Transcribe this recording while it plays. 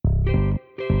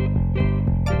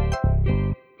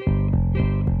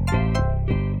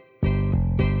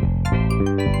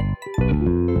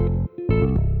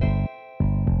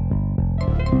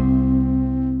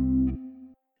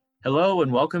Hello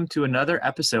and welcome to another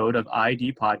episode of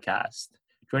ID Podcast.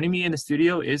 Joining me in the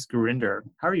studio is Gurinder.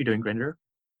 How are you doing, Gurinder?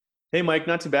 Hey, Mike,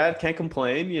 not too bad. Can't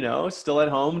complain, still at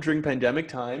home during pandemic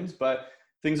times, but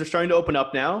things are starting to open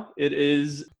up now. It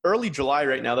is early July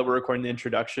right now that we're recording the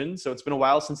introduction. So it's been a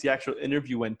while since the actual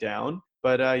interview went down.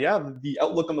 But the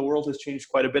outlook on the world has changed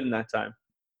quite a bit in that time.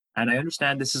 And I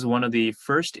understand this is one of the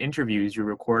first interviews you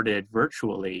recorded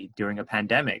virtually during a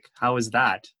pandemic. How was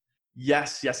that?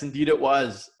 Yes, indeed it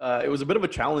was. It was a bit of a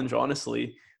challenge,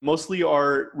 honestly. Mostly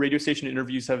our radio station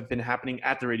interviews have been happening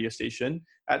at the radio station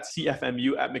at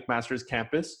CFMU at McMaster's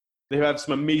campus. They have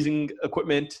some amazing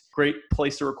equipment, great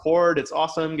place to record. It's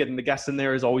awesome. Getting the guests in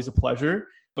there is always a pleasure.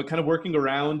 But kind of working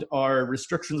around our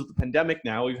restrictions of the pandemic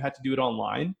now, we've had to do it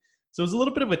online. So it was a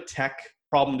little bit of a tech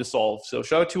problem to solve. So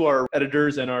shout out to our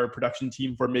editors and our production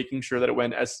team for making sure that it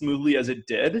went as smoothly as it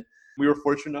did. We were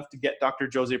fortunate enough to get Dr.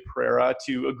 Jose Pereira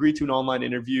to agree to an online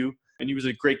interview, and he was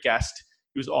a great guest.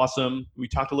 He was awesome. We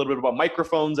talked a little bit about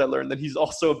microphones. I learned that he's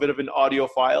also a bit of an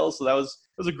audiophile, so that was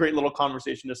a great little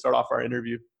conversation to start off our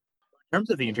interview. In terms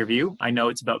of the interview, I know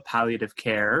it's about palliative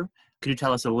care. Could you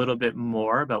tell us a little bit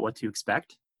more about what to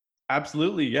expect?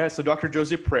 Absolutely, yeah. So Dr.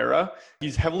 Jose Pereira,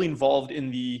 he's heavily involved in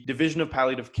the Division of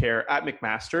Palliative Care at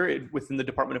McMaster within the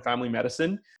Department of Family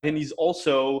Medicine. And he's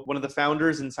also one of the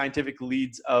founders and scientific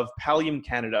leads of Pallium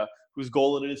Canada, whose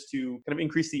goal it is to kind of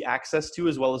increase the access to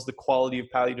as well as the quality of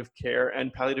palliative care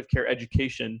and palliative care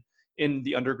education in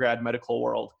the undergrad medical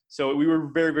world. So we were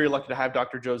very, very lucky to have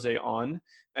Dr. Jose on.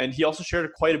 And he also shared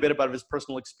quite a bit about his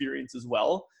personal experience as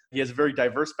well. He has a very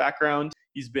diverse background.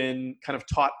 He's been kind of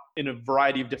taught in a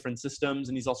variety of different systems,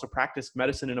 and he's also practiced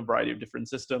medicine in a variety of different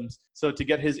systems. So to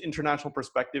get his international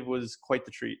perspective was quite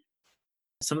the treat.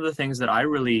 Some of the things that I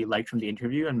really liked from the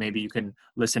interview, and maybe you can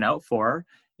listen out for,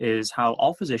 is how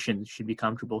all physicians should be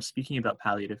comfortable speaking about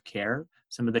palliative care,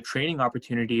 some of the training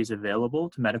opportunities available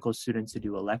to medical students to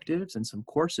do electives and some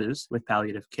courses with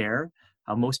palliative care,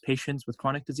 how most patients with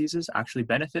chronic diseases actually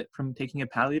benefit from taking a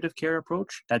palliative care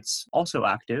approach that's also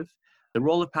active, the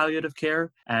role of palliative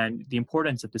care, and the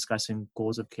importance of discussing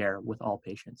goals of care with all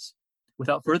patients.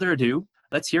 Without further ado,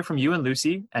 let's hear from you and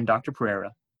Lucy and Dr.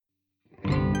 Pereira.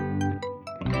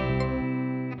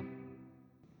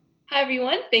 Hi,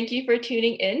 everyone. Thank you for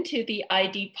tuning in to the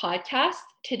ID podcast.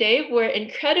 Today, we're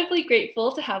incredibly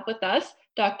grateful to have with us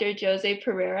Dr. Jose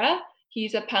Pereira.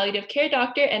 He's a palliative care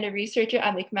doctor and a researcher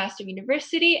at McMaster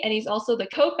University, and he's also the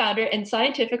co-founder and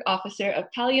scientific officer of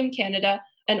Pallium Canada,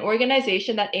 an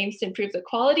organization that aims to improve the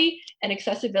quality and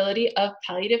accessibility of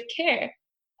palliative care.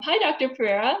 Hi, Dr.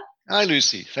 Pereira. Hi,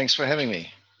 Lucy. Thanks for having me.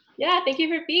 Yeah, thank you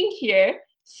for being here.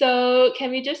 So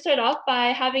can we just start off by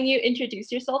having you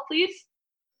introduce yourself, please?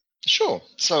 Sure.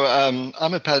 So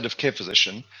I'm a palliative care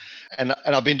physician, and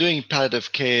I've been doing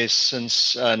palliative care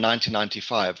since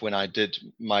 1995 when I did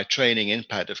my training in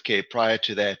palliative care. Prior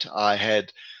to that, I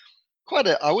had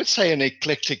I would say, an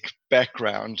eclectic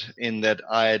background in that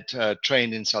I had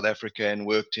trained in South Africa and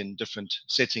worked in different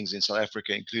settings in South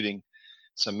Africa, including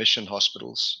some mission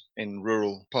hospitals in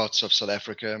rural parts of South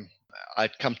Africa.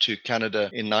 I'd come to Canada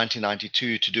in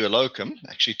 1992 to do a locum,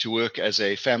 actually to work as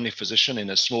a family physician in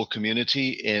a small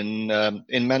community in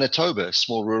Manitoba, a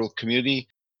small rural community.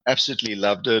 Absolutely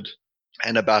loved it.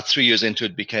 And about 3 years into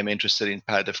it, became interested in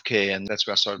palliative care, and that's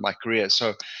where I started my career.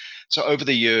 So over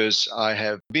the years, I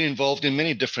have been involved in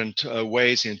many different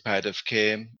ways in palliative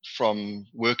care, from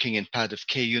working in palliative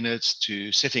care units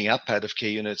to setting up palliative care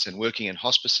units and working in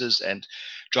hospices and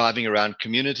driving around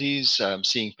communities,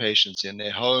 seeing patients in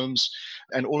their homes,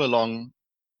 and all along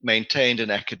maintained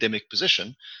an academic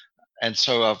position. And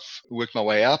so I've worked my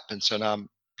way up, and so now I'm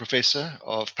professor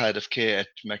of palliative care at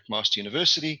McMaster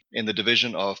University in the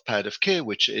division of palliative care,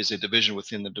 which is a division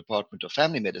within the Department of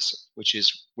Family Medicine, which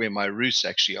is where my roots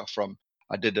actually are from.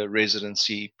 I did a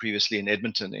residency previously in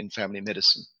Edmonton in family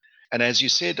medicine. And as you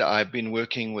said, I've been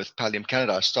working with Pallium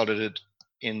Canada. I started it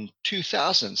in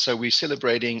 2000. So we're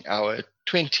celebrating our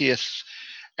 20th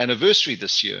anniversary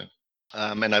this year.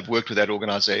 And I've worked with that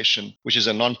organization, which is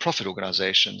a non-profit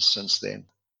organization since then.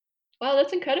 Wow,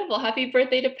 that's incredible. Happy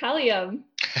birthday to Pallium.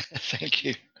 Thank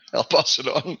you. I'll pass it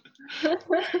on.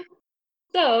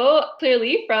 So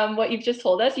clearly, from what you've just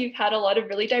told us, you've had a lot of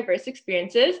really diverse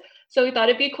experiences. So we thought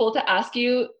it'd be cool to ask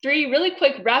you 3 really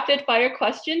quick rapid fire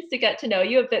questions to get to know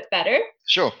you a bit better.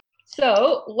 Sure.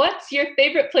 So what's your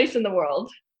favorite place in the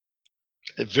world?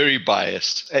 Very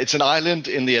biased. It's an island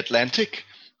in the Atlantic.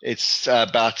 It's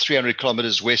about 300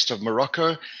 kilometers west of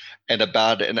Morocco and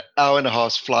about an hour and a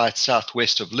half flight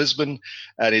southwest of Lisbon,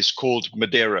 and it's called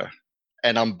Madeira.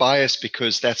 And I'm biased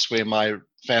because that's where my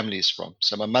family is from.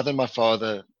 So my mother and my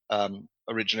father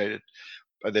originated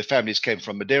their families came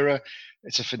from Madeira.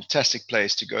 It's a fantastic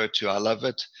place to go to. I love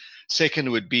it.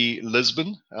 Second would be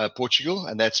Lisbon, Portugal,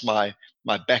 and that's my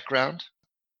background.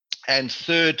 And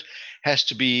third has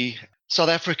to be South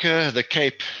Africa, the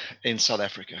Cape in South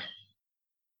Africa.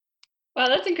 Wow,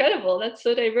 that's incredible. That's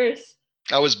so diverse.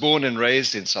 I was born and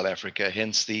raised in South Africa,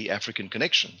 hence the African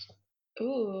connection.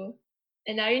 Ooh.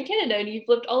 And now you're in Canada and you've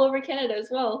lived all over Canada as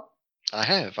well. I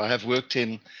have worked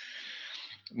in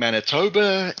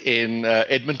Manitoba, in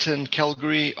Edmonton,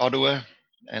 Calgary, Ottawa,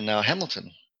 and now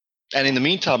Hamilton. And in the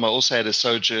meantime, I also had a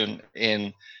sojourn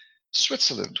in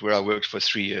Switzerland, where I worked for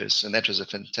 3 years, and that was a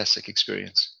fantastic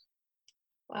experience.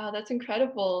 Wow, that's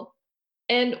incredible.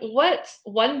 And what's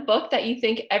one book that you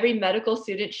think every medical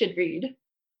student should read?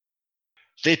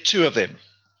 There are two of them.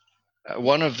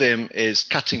 One of them is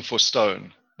Cutting for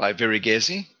Stone by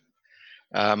Verghese.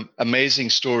 Amazing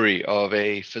story of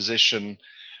a physician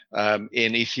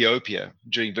in Ethiopia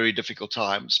during very difficult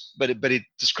times, but it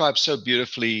describes so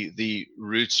beautifully the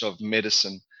roots of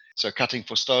medicine. So Cutting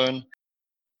for Stone.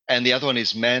 And the other one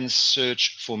is Man's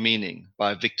Search for Meaning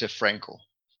by Viktor Frankl.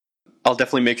 I'll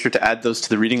definitely make sure to add those to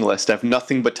the reading list. I have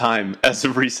nothing but time as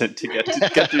of recent to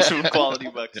get through some quality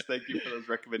books. Thank you for those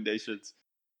recommendations.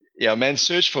 Yeah, Man's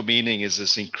Search for Meaning is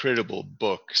this incredible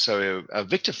book. So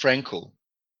Viktor Frankl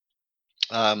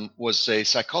was a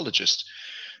psychologist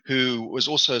who was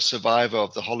also a survivor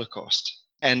of the Holocaust.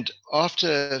 And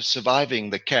after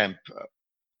surviving the camp,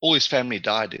 all his family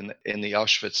died in the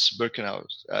Auschwitz-Birkenau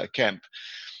camp.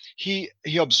 He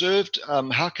observed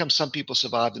how come some people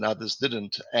survived and others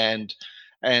didn't, and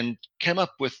came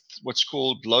up with what's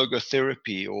called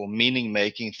logotherapy or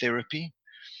meaning-making therapy.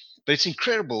 But it's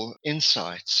incredible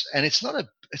insights, and it's not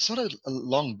a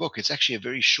long book. It's actually a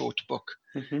very short book,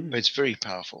 but it's very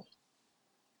powerful.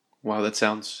 Wow, that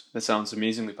sounds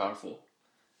amazingly powerful.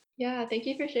 Yeah, thank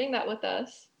you for sharing that with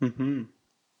us. Mm-hmm.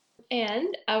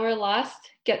 And our last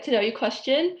get to know you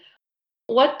question,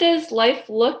 what does life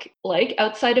look like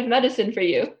outside of medicine for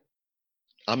you?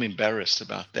 I'm embarrassed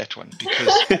about that one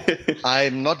because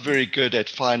I'm not very good at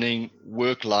finding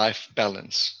work-life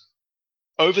balance.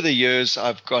 Over the years,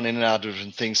 I've gone in and out of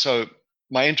different things. So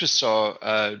my interests are,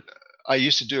 I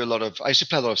used to play a lot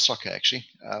of soccer, actually,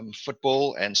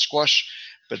 football and squash.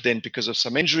 But then because of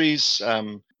some injuries,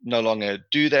 no longer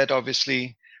do that,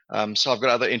 obviously. So I've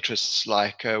got other interests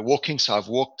like walking. So I've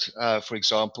walked, for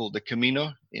example, the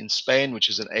Camino in Spain, which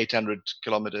is an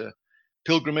 800-kilometer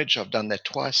pilgrimage. I've done that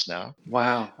twice now.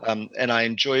 Wow. And I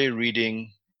enjoy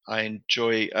reading. I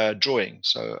enjoy drawing.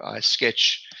 So I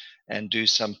sketch and do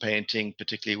some painting,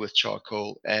 particularly with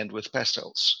charcoal and with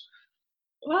pastels.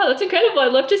 Wow, that's incredible.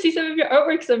 I'd love to see some of your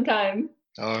artwork sometime.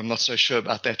 Oh, I'm not so sure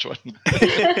about that one.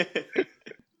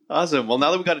 Awesome. Well,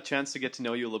 now that we got a chance to get to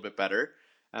know you a little bit better,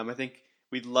 I think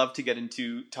we'd love to get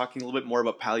into talking a little bit more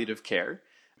about palliative care.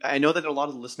 I know that a lot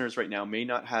of the listeners right now may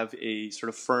not have a sort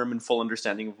of firm and full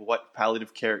understanding of what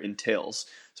palliative care entails.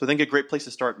 So I think a great place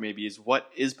to start maybe is what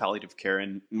is palliative care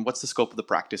and what's the scope of the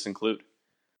practice include?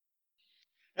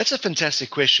 That's a fantastic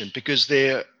question because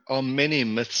there are many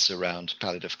myths around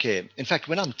palliative care. In fact,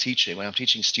 when I'm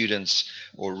teaching students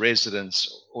or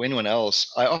residents or anyone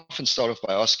else, I often start off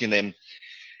by asking them,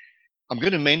 I'm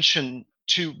going to mention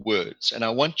two words, and I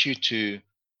want you to,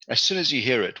 as soon as you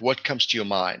hear it, what comes to your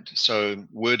mind? So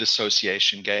word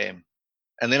association game.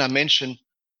 And then I mention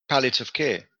palliative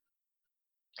care.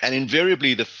 And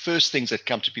invariably, the first things that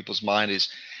come to people's mind is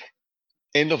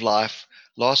end of life,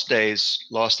 last days,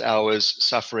 last hours,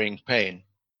 suffering, pain.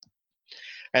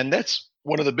 And that's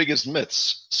one of the biggest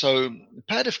myths. So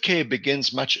palliative care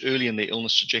begins much earlier in the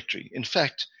illness trajectory. In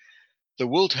fact, the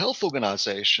World Health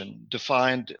Organization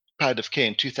defined palliative care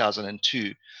in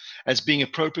 2002 as being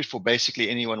appropriate for basically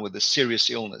anyone with a serious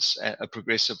illness, a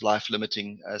progressive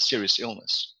life-limiting serious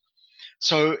illness.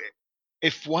 So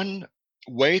if one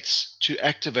waits to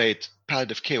activate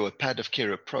palliative care or palliative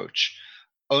care approach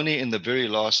only in the very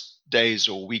last days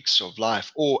or weeks of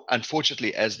life, or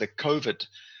unfortunately as the COVID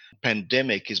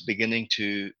pandemic is beginning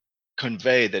to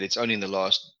convey that it's only in the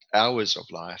last hours of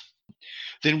life,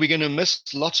 then we're going to miss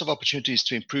lots of opportunities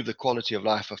to improve the quality of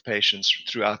life of patients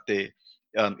throughout their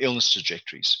illness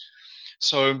trajectories.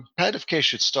 So palliative care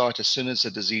should start as soon as the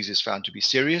disease is found to be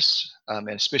serious, and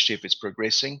especially if it's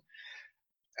progressing.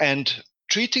 And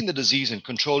treating the disease and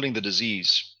controlling the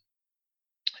disease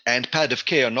and palliative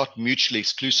care are not mutually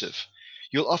exclusive.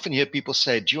 You'll often hear people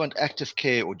say, do you want active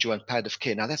care or do you want palliative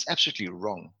care? Now, that's absolutely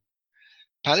wrong.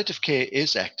 Palliative care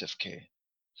is active care.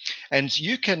 And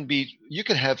you can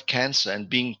have cancer and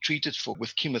being treated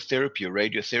with chemotherapy or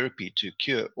radiotherapy to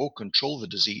cure or control the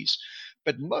disease.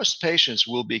 But most patients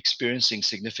will be experiencing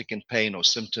significant pain or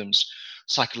symptoms.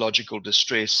 psychological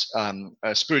distress,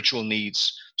 spiritual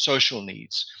needs, social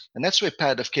needs. And that's where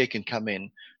palliative care can come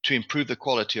in to improve the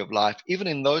quality of life, even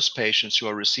in those patients who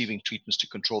are receiving treatments to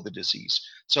control the disease.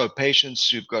 So patients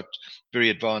who've got very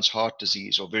advanced heart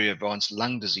disease or very advanced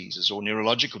lung diseases or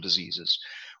neurological diseases,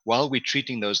 while we're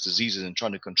treating those diseases and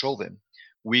trying to control them,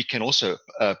 we can also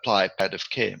apply palliative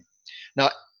care.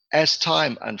 Now, as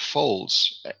time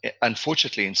unfolds,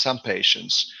 unfortunately, in some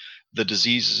patients, the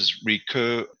diseases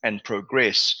recur and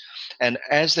progress. And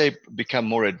as they become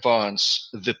more advanced,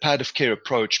 the palliative care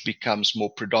approach becomes more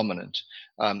predominant,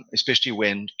 especially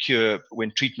when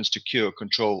treatments to cure or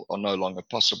control are no longer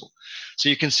possible. So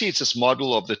you can see it's this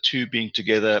model of the two being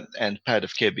together and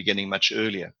palliative care beginning much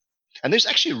earlier. And there's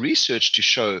actually research to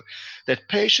show that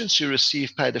patients who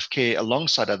receive palliative care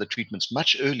alongside other treatments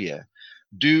much earlier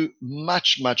do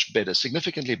much, much better,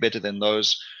 significantly better than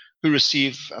those who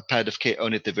receive palliative care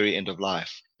only at the very end of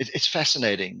life. It's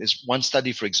fascinating. There's one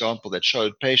study, for example, that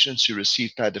showed patients who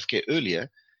received palliative care earlier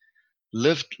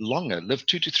lived longer, lived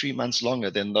 2 to 3 months longer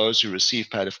than those who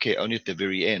received palliative care only at the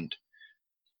very end,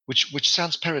 which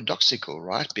sounds paradoxical,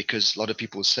 right? Because a lot of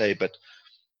people say, but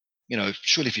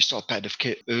surely if you start palliative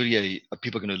care earlier,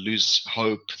 people are going to lose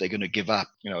hope. They're going to give up.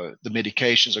 The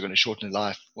medications are going to shorten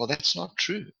life. Well, that's not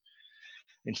true.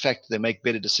 In fact, they make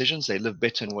better decisions. They live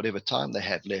better in whatever time they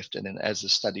have left. And then as the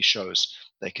study shows,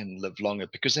 they can live longer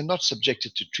because they're not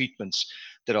subjected to treatments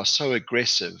that are so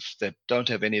aggressive that don't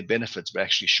have any benefits but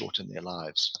actually shorten their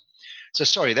lives. So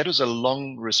sorry, that was a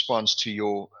long response to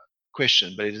your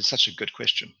question, but it is such a good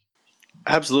question.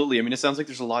 Absolutely. I mean, it sounds like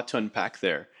there's a lot to unpack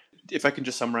there. If I can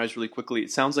just summarize really quickly,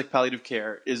 it sounds like palliative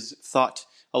care is thought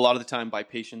a lot of the time by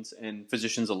patients and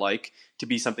physicians alike to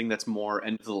be something that's more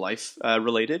end of the life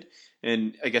related.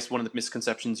 And I guess one of the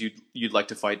misconceptions you'd like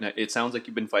to fight, and it sounds like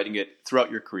you've been fighting it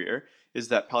throughout your career, is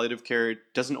that palliative care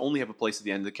doesn't only have a place at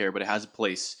the end of the care, but it has a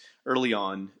place early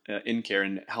on in care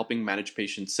and helping manage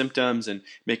patients' symptoms and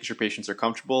making sure patients are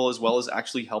comfortable, as well as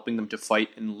actually helping them to fight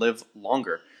and live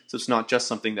longer. So it's not just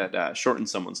something that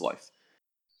shortens someone's life.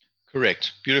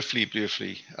 Correct. Beautifully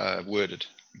worded.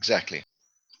 Exactly.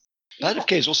 Yeah. Palliative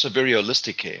care is also very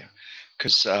holistic care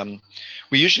because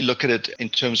we usually look at it in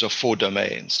terms of 4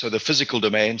 domains. So the physical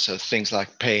domain, so things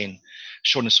like pain,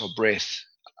 shortness of breath,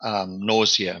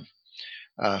 nausea,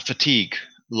 fatigue,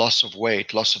 loss of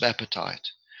weight, loss of appetite.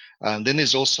 Then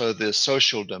there's also the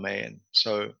social domain.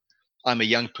 So I'm a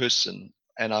young person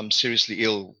and I'm seriously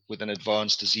ill with an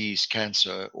advanced disease,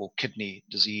 cancer or kidney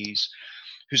disease.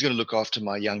 Who's going to look after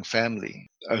my young family?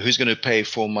 Who's going to pay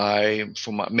for my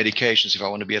medications if I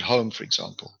want to be at home, for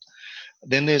example?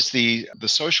 Then there's the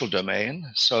social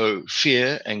domain. So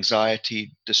fear,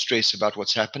 anxiety, distress about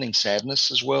what's happening,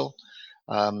 sadness as well.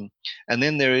 And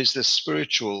then there is the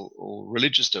spiritual or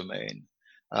religious domain.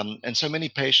 And so many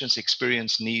patients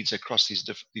experience needs across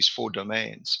these 4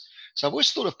 domains. So I've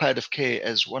always thought of palliative care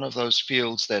as one of those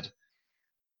fields that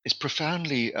is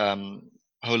profoundly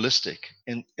holistic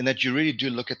in that you really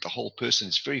do look at the whole person.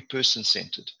 It's very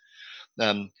person-centered.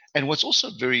 And what's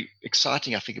also very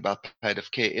exciting, I think, about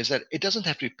palliative care is that it doesn't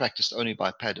have to be practiced only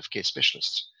by palliative care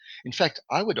specialists. In fact,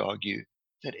 I would argue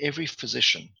that every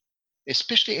physician,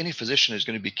 especially any physician who's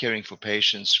going to be caring for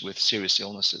patients with serious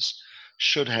illnesses,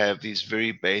 should have these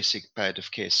very basic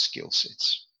palliative care skill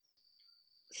sets.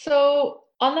 So,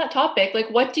 on that topic,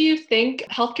 what do you think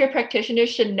healthcare practitioners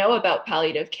should know about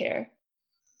palliative care?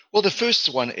 Well, the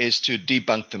first one is to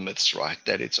debunk the myths, right?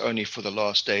 That it's only for the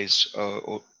last days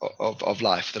of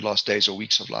life, the last days or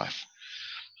weeks of life.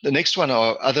 The next one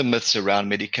are other myths around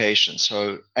medication.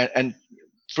 So, and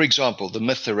for example, the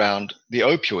myth around the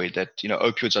opioid that,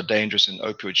 opioids are dangerous and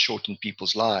opioids shorten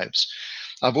people's lives.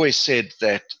 I've always said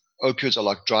that opioids are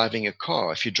like driving a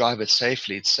car. If you drive it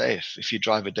safely, it's safe. If you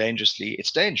drive it dangerously,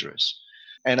 it's dangerous.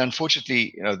 And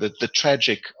unfortunately, the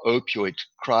tragic opioid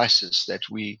crisis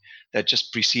that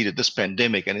just preceded this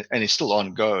pandemic and is still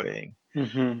ongoing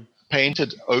Mm-hmm.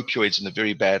 painted opioids in a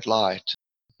very bad light.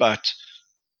 But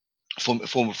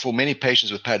for many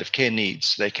patients with palliative care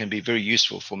needs, they can be very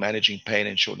useful for managing pain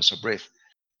and shortness of breath.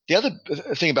 The other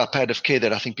thing about palliative care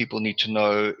that I think people need to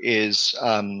know is,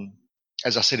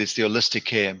 as I said, it's the holistic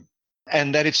care,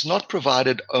 and that it's not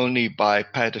provided only by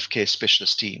palliative care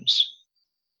specialist teams.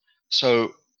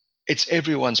 So it's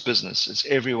everyone's business, it's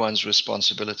everyone's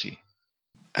responsibility.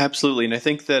 Absolutely. And I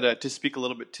think that to speak a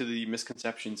little bit to the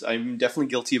misconceptions, I'm definitely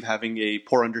guilty of having a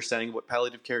poor understanding of what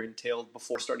palliative care entailed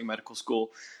before starting medical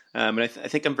school. And I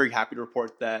think I'm very happy to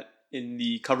report that in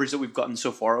the coverage that we've gotten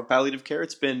so far of palliative care,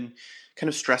 it's been kind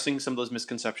of stressing some of those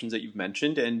misconceptions that you've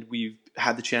mentioned. And we've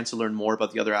had the chance to learn more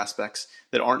about the other aspects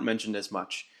that aren't mentioned as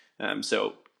much.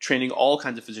 So training all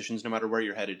kinds of physicians, no matter where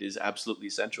you're headed, is absolutely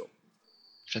essential.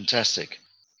 Fantastic.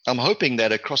 I'm hoping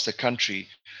that across the country,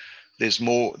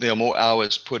 there are more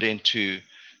hours put into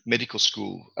medical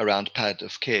school around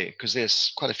palliative care, because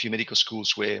there's quite a few medical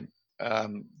schools where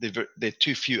there are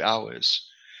too few hours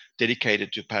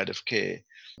dedicated to palliative care.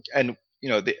 And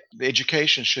the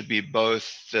education should be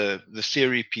both the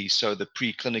theory piece, so the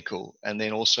preclinical, and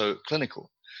then also clinical.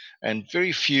 And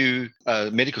very few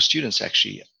medical students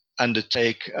actually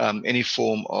undertake any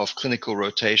form of clinical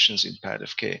rotations in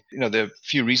palliative care. There are a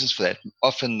few reasons for that.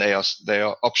 Often they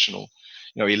are optional,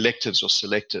 electives or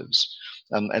selectives.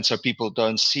 And so people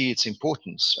don't see its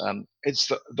importance.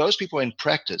 It's those people in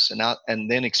practice and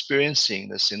then experiencing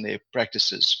this in their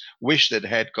practices wish they'd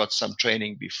had got some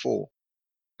training before.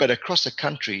 But across the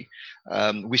country,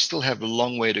 we still have a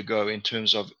long way to go in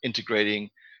terms of integrating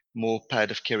more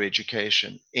palliative care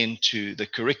education into the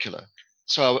curricula.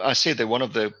 So I said that one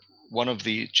of the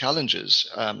challenges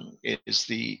is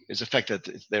the fact that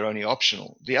they're only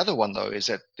optional. The other one, though, is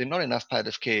that there are not enough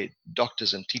palliative care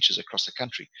doctors and teachers across the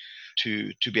country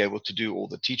to be able to do all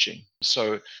the teaching.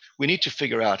 So we need to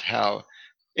figure out how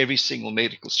every single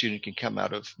medical student can come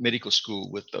out of medical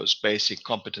school with those basic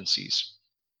competencies.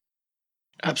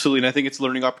 Absolutely. And I think it's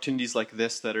learning opportunities like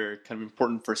this that are kind of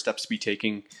important first steps to be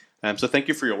taking. So thank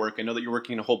you for your work. I know that you're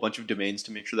working in a whole bunch of domains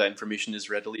to make sure that information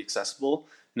is readily accessible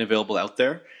and available out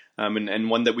there. And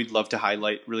one that we'd love to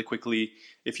highlight really quickly,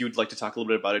 if you would like to talk a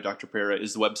little bit about it, Dr. Pereira,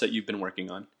 is the website you've been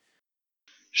working on.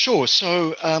 Sure.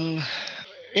 So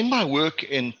in my work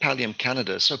in Pallium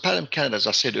Canada, so Pallium Canada, as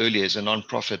I said earlier, is a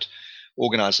non-profit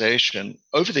organization.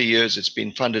 Over the years, it's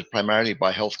been funded primarily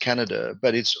by Health Canada,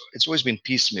 but it's always been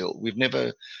piecemeal. We've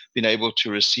never been able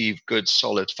to receive good,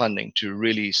 solid funding to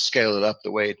really scale it up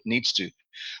the way it needs to.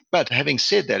 But having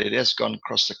said that, it has gone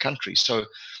across the country. So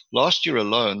last year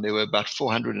alone, there were about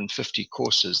 450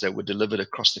 courses that were delivered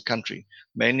across the country,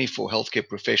 mainly for healthcare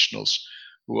professionals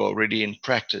who are already in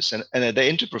practice. And they're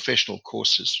interprofessional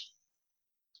courses.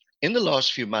 In the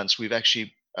last few months, we've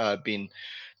actually been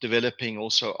developing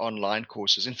also online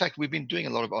courses. In fact, we've been doing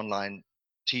a lot of online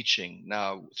teaching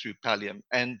now through Pallium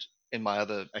and in my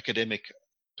other academic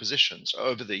positions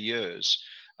over the years.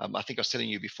 I think I was telling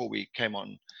you before we came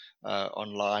on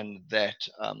online that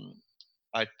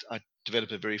I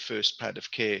developed the very first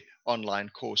palliative care online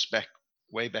course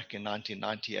way back in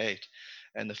 1998,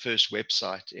 and the first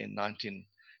website in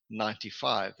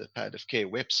 1995, the palliative care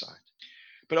website.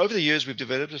 But over the years, we've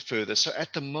developed it further. So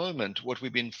at the moment, what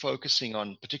we've been focusing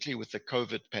on, particularly with the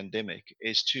COVID pandemic,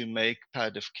 is to make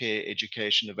palliative care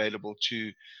education available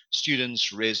to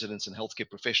students, residents, and healthcare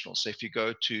professionals. So if you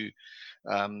go to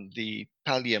the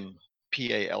Pallium,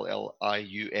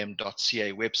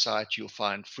 PALLIUM.ca website, you'll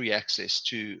find free access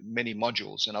to many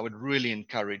modules. And I would really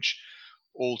encourage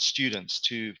all students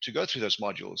to go through those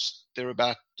modules. There are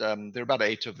about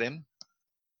 8 of them.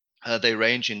 They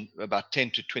range in about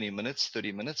 10 to 20 minutes,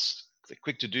 30 minutes. They're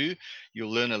quick to do.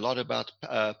 You'll learn a lot about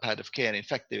palliative care. And in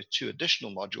fact, there are 2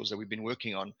 additional modules that we've been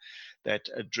working on that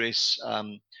address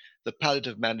the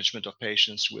palliative management of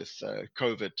patients with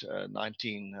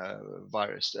COVID-19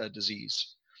 virus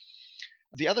disease.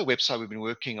 The other website we've been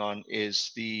working on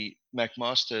is the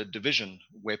McMaster Division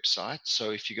website.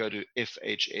 So if you go to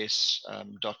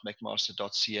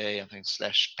fhs.mcmaster.ca, I think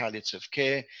 /palliative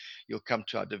care, you'll come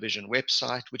to our division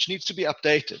website, which needs to be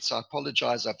updated. So I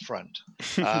apologize up front.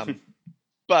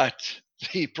 But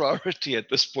the priority at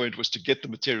this point was to get the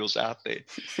materials out there.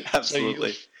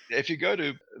 Absolutely. So if you go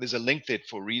to, there's a link there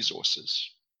for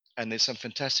resources. And there's some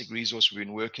fantastic resources we've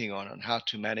been working on how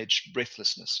to manage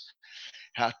breathlessness,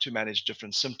 how to manage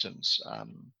different symptoms,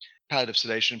 palliative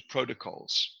sedation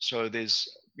protocols. So there's,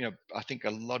 I think a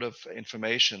lot of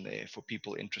information there for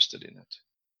people interested in it.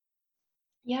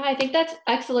 Yeah, I think that's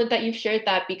excellent that you've shared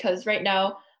that, because right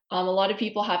now a lot of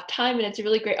people have time and it's a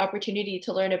really great opportunity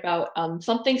to learn about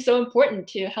something so important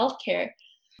to healthcare.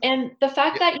 And the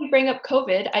fact that you bring up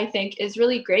COVID, I think, is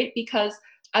really great because,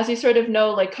 as you sort of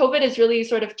know, like COVID is really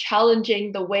sort of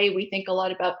challenging the way we think a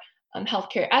lot about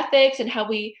healthcare ethics and how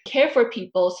we care for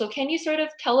people. So, can you sort of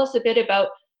tell us a bit about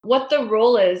what the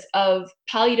role is of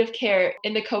palliative care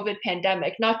in the COVID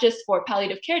pandemic, not just for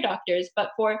palliative care doctors,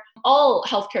 but for all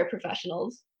healthcare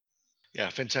professionals? Yeah,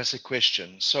 fantastic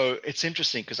question. So it's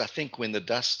interesting because I think when the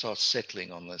dust starts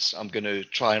settling on this, I'm going to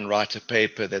try and write a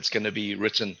paper that's going to be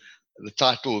written. The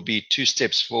title will be 2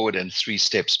 Steps Forward and 3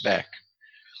 Steps Back.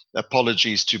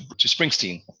 Apologies to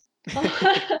Springsteen,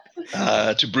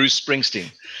 to Bruce Springsteen.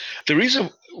 The reason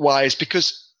why is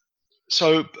because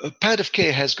palliative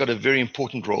care has got a very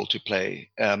important role to play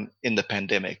in the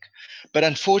pandemic. But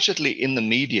unfortunately, in the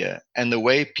media and the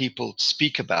way people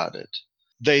speak about it,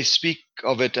 they speak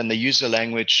of it and they use a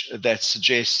language that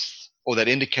suggests or that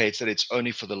indicates that it's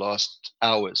only for the last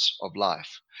hours of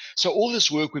life. So all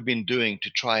this work we've been doing to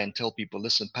try and tell people,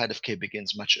 listen, palliative care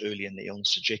begins much earlier in the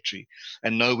illness trajectory.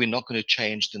 And no, we're not going to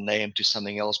change the name to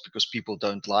something else because people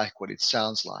don't like what it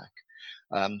sounds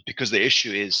like. Because the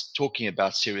issue is talking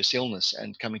about serious illness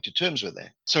and coming to terms with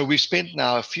that. So we've spent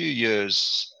now a few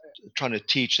years trying to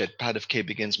teach that palliative care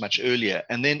begins much earlier.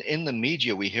 And then in the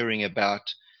media, we're hearing about,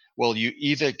 well, you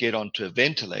either get onto a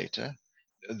ventilator,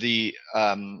 the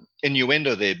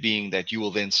innuendo there being that you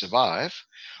will then survive,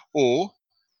 or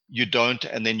you don't,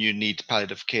 and then you need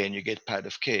palliative care and you get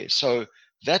palliative care. So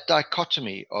that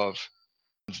dichotomy of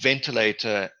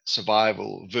ventilator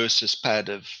survival versus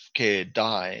palliative care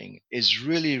dying is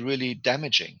really, really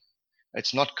damaging.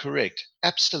 It's not correct.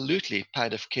 Absolutely,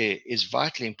 palliative care is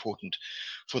vitally important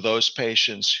for those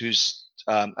patients whose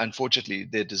unfortunately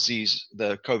their disease,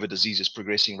 the COVID disease, is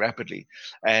progressing rapidly,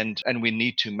 and we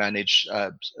need to manage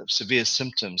severe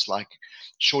symptoms like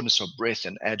shortness of breath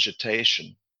and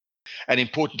agitation. And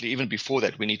importantly, even before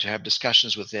that, we need to have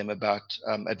discussions with them about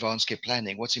advanced care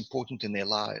planning, what's important in their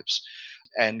lives,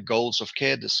 and goals of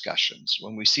care discussions.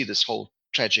 When we see this whole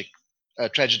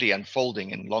tragedy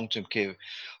unfolding in long-term care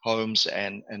homes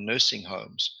and nursing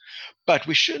homes. But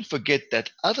we shouldn't forget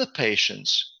that other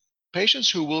patients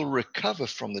who will recover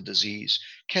from the disease,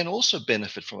 can also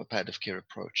benefit from a palliative care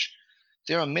approach.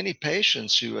 There are many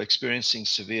patients who are experiencing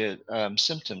severe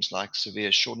symptoms like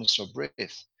severe shortness of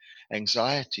breath,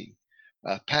 anxiety,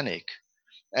 panic,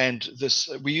 and this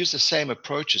we use the same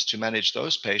approaches to manage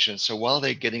those patients. So while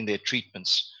they're getting their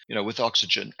treatments, with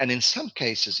oxygen, and in some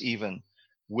cases even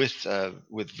with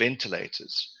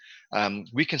ventilators,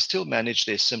 we can still manage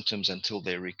their symptoms until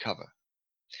they recover.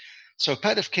 So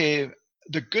palliative care,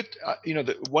 the good,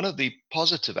 one of the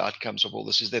positive outcomes of all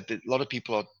this is that a lot of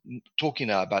people are talking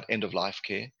now about end of life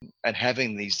care and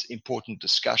having these important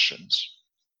discussions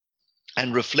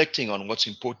and reflecting on what's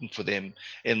important for them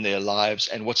in their lives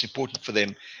and what's important for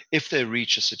them if they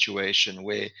reach a situation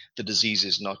where the disease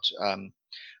is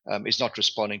not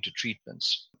responding to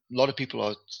treatments. A lot of people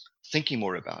are thinking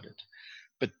more about it,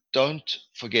 but don't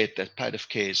forget that palliative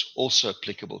care is also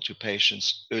applicable to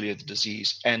patients early in the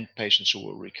disease and patients who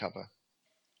will recover.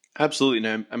 Absolutely.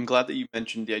 And I'm glad that you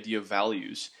mentioned the idea of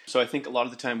values. So I think a lot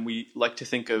of the time we like to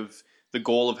think of the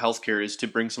goal of healthcare is to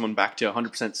bring someone back to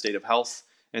 100% state of health.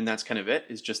 And that's kind of it,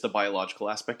 is just the biological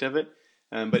aspect of it.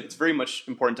 But it's very much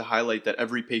important to highlight that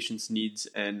every patient's needs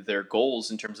and their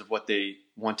goals in terms of what they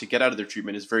want to get out of their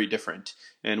treatment is very different.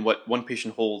 And what one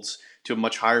patient holds to a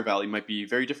much higher value might be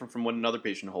very different from what another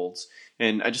patient holds.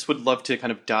 And I just would love to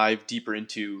kind of dive deeper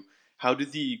into how do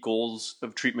the goals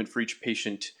of treatment for each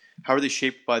patient, how are they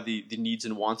shaped by the needs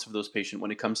and wants of those patients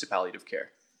when it comes to palliative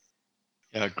care?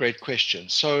 Yeah, great question.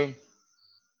 So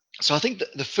I think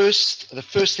the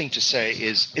first thing to say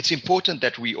is it's important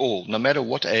that we all, no matter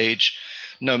what age,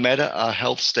 no matter our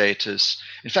health status.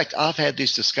 In fact, I've had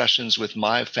these discussions with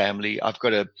my family. I've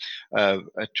got a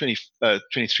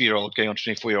 23-year-old going on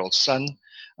 24-year-old son.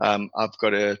 I've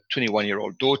got a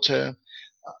 21-year-old daughter.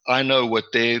 I know what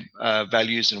their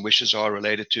values and wishes are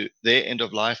related to their end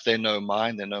of life. They know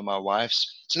mine. They know my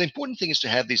wife's. So the important thing is to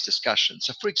have these discussions.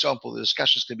 So, for example, the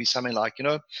discussions can be something like,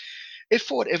 if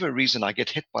for whatever reason I get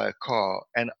hit by a car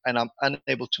and I'm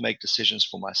unable to make decisions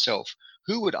for myself,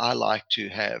 who would I like to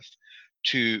have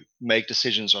to make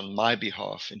decisions on my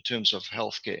behalf in terms of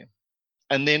healthcare?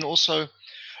 And then also,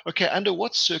 okay, under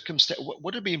what circumstance,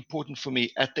 what would be important for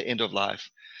me at the end of life?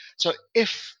 So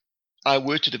if I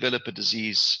were to develop a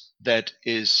disease that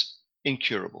is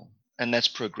incurable and that's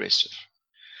progressive,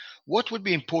 what would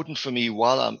be important for me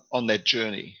while I'm on that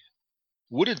journey?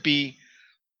 Would it be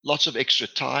lots of extra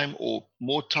time or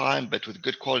more time, but with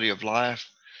good quality of life?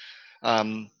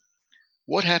 Um,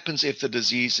 what happens if the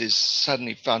disease is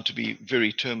suddenly found to be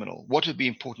very terminal? What would be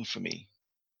important for me?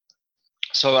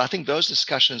 So I think those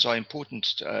discussions are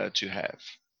important to have.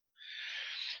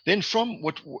 Then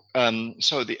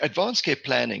so the advanced care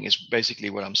planning is basically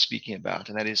what I'm speaking about.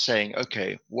 And that is saying,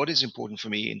 okay, what is important for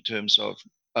me in terms of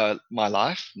my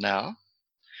life now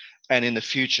and in the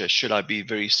future, should I be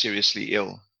very seriously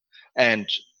ill? And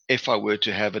if I were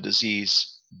to have a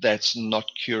disease that's not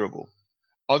curable,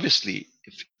 obviously,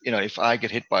 if I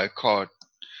get hit by a car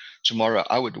tomorrow,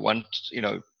 I would want,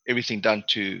 everything done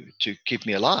to keep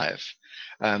me alive.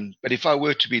 But if I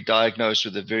were to be diagnosed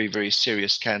with a very, very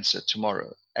serious cancer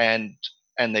tomorrow, and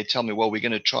they tell me, well, we're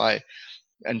going to try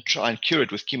and cure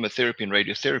it with chemotherapy and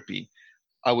radiotherapy,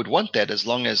 I would want that as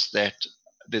long as that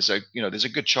there's a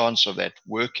good chance of that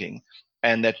working,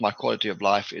 and that my quality of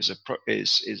life is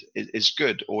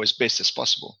good or as best as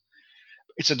possible.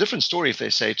 It's a different story if they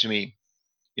say to me,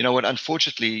 you know what,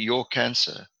 unfortunately, your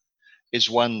cancer is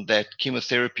one that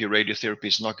chemotherapy or radiotherapy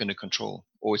is not going to control,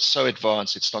 or it's so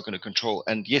advanced it's not going to control.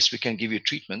 And yes, we can give you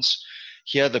treatments.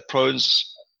 Here are the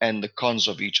pros and the cons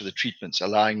of each of the treatments,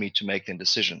 allowing me to make then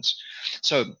decisions.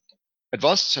 So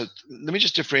let me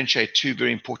just differentiate two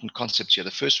very important concepts here. The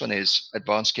first one is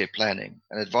advanced care planning.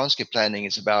 And advanced care planning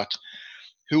is about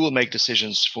who will make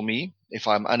decisions for me if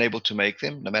I'm unable to make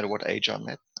them, no matter what age I'm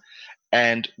at,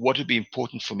 and what would be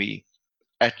important for me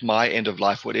at my end of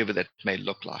life, whatever that may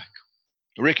look like.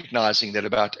 Recognizing that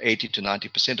about 80 to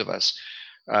 90% of us,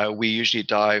 we usually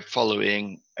die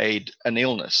following an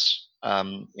illness.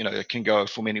 It can go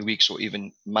for many weeks or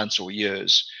even months or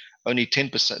years. Only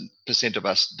 10% of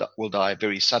us will die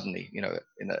very suddenly,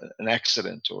 in an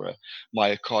accident or a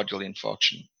myocardial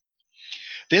infarction.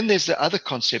 Then there's the other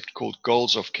concept called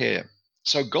goals of care.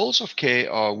 So goals of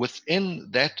care are within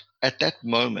that, at that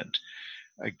moment,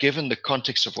 given the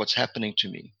context of what's happening to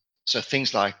me. So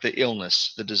things like the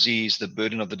illness, the disease, the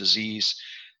burden of the disease,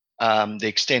 the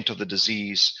extent of the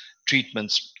disease,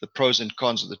 treatments, the pros and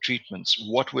cons of the treatments.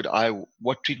 What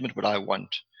treatment would I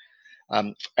want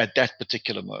at that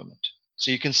particular moment?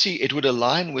 So you can see it would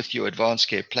align with your advanced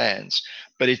care plans,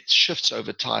 but it shifts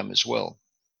over time as well.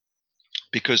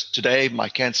 Because today my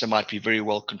cancer might be very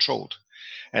well controlled.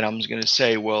 And I'm going to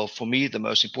say, well, for me, the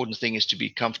most important thing is to be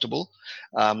comfortable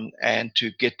and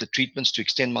to get the treatments to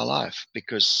extend my life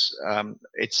because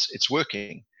it's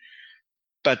working.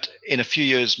 But in a few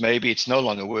years, maybe it's no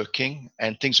longer working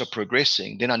and things are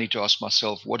progressing. Then I need to ask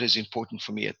myself, what is important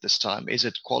for me at this time? Is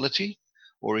it quality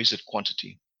or is it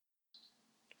quantity?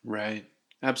 Right.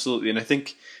 Absolutely. And I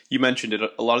think you mentioned it.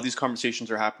 A lot of these conversations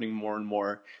are happening more and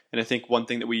more. And I think one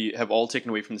thing that we have all taken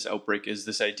away from this outbreak is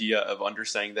this idea of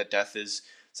understanding that death is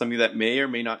something that may or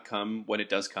may not come when it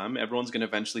does come. Everyone's going to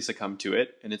eventually succumb to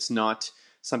it. And it's not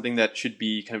something that should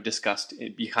be kind of discussed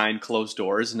behind closed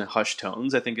doors and hushed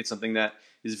tones. I think it's something that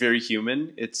is very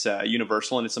human. It's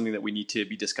universal, and it's something that we need to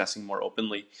be discussing more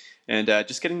openly. And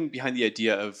just getting behind the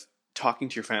idea of talking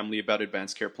to your family about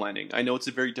advanced care planning. I know it's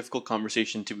a very difficult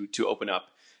conversation to open up.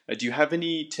 Do you have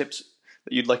any tips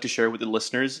that you'd like to share with the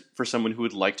listeners for someone who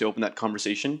would like to open that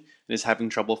conversation and is having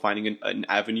trouble finding an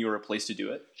avenue or a place to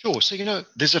do it? Sure. So,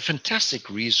 there's a fantastic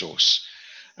resource.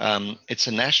 It's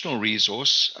a national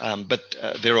resource, but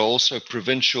there are also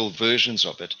provincial versions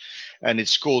of it, and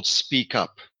it's called Speak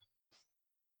Up.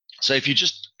 So if you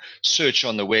just search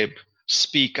on the web,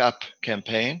 Speak Up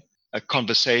campaign,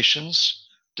 conversations,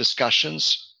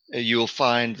 discussions, you'll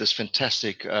find this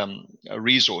fantastic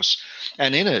resource.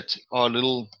 And in it are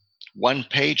little one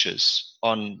pages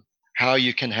on how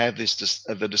you can have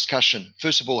the discussion.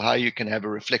 First of all, how you can have a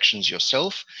reflections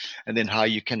yourself, and then how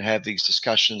you can have these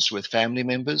discussions with family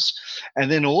members,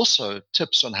 and then also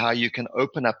tips on how you can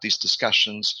open up these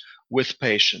discussions with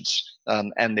patients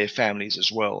and their families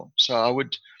as well. So I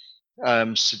would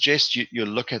suggest you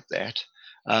look at that.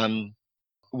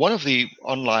 One of the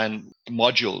online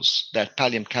modules that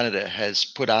Pallium Canada has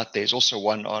put out there is also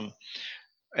one on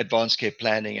advanced care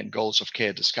planning and goals of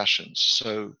care discussions.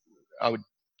 So I would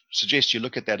suggest you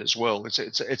look at that as well. It's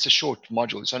a short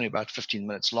module. It's only about 15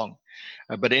 minutes long,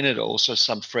 but in it are also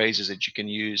some phrases that you can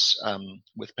use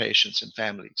with patients and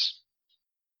families.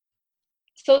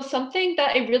 So something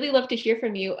that I really love to hear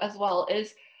from you as well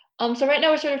is, so right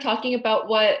now we're sort of talking about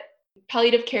what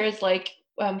palliative care is like,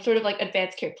 sort of like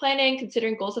advanced care planning,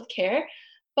 considering goals of care.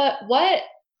 But what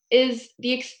is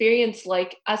the experience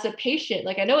like as a patient?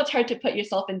 Like, I know it's hard to put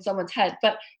yourself in someone's head,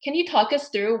 but can you talk us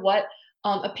through what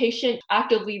a patient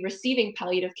actively receiving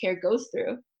palliative care goes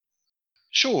through?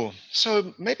 Sure.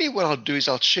 So maybe what I'll do is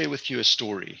I'll share with you a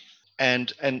story,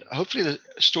 and hopefully the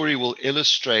story will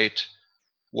illustrate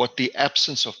what the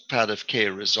absence of palliative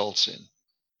care results in.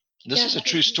 This Yeah, is a that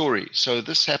true story. So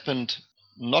this happened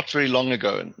not very long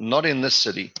ago, not in this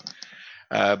city,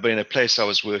 but in a place I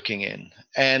was working in.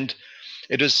 And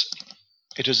it was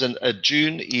a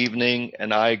June evening,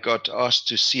 and I got asked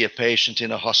to see a patient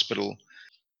in a hospital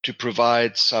to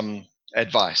provide some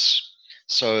advice.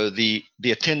 So the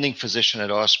attending physician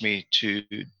had asked me to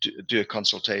do a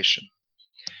consultation.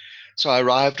 So I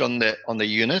arrived on the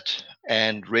unit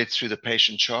and read through the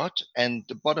patient chart, and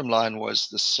the bottom line was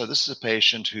this. So this is a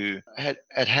patient who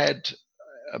had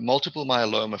multiple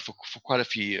myeloma for quite a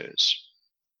few years.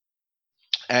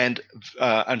 And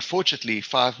unfortunately,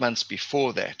 5 months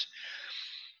before that,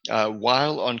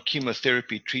 while on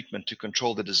chemotherapy treatment to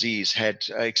control the disease, had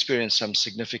experienced some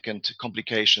significant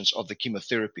complications of the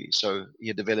chemotherapy. So he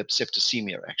had developed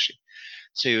septicemia, actually.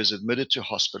 So he was admitted to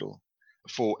hospital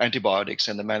for antibiotics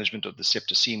and the management of the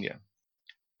septicemia.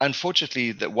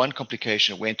 unfortunately, that one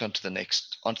complication went onto the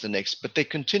next, but they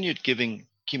continued giving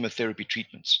chemotherapy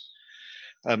treatments,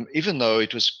 even though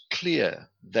it was clear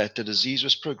that the disease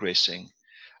was progressing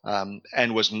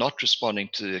and was not responding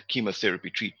to the chemotherapy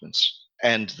treatments,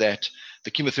 and that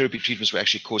the chemotherapy treatments were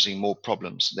actually causing more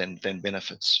problems than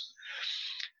benefits.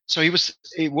 So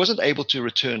he wasn't able to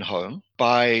return home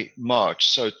by March.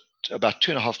 So about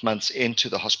 2.5 months into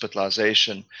the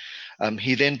hospitalization,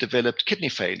 he then developed kidney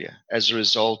failure as a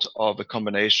result of a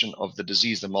combination of the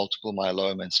disease, the multiple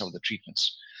myeloma, and some of the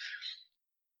treatments.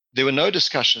 There were no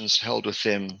discussions held with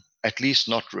him, at least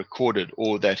not recorded,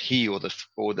 or that he or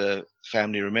the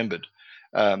family remembered,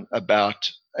 about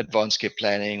advanced care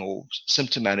planning or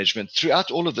symptom management.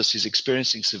 Throughout all of this, he's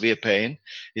experiencing severe pain,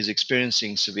 he's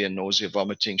experiencing severe nausea,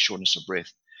 vomiting, shortness of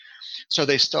breath. So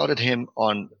they started him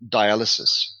on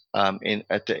dialysis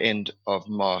at the end of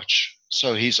March.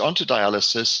 So he's onto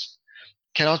dialysis,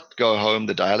 cannot go home.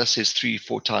 The dialysis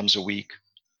 3-4 times a week.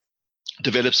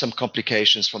 Develops some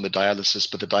complications from the dialysis,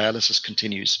 but the dialysis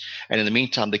continues. And in the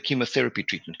meantime, the chemotherapy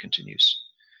treatment continues.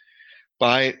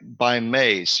 By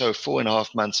May, so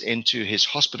 4.5 months into his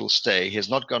hospital stay, he has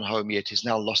not gone home yet. He's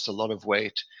now lost a lot of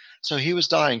weight. So he was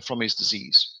dying from his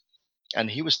disease. And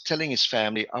he was telling his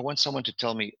family, I want someone to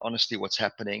tell me honestly what's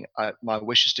happening. My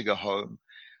wish is to go home.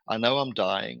 I know I'm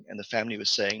dying. And the family was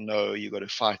saying, no, you got to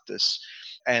fight this.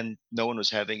 And no one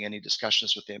was having any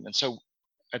discussions with him. And so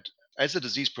as the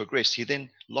disease progressed, he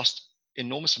then lost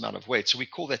enormous amount of weight. So we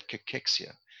call that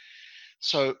cachexia.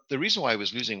 So the reason why he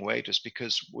was losing weight is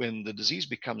because when the disease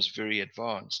becomes very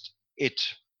advanced, it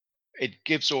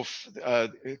gives off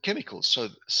chemicals, so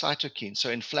cytokines,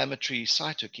 so inflammatory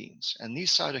cytokines. And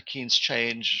these cytokines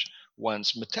change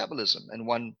one's metabolism, and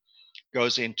one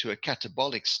goes into a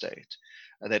catabolic state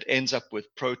that ends up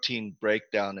with protein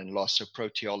breakdown and loss of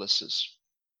proteolysis.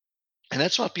 And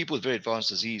that's why people with very advanced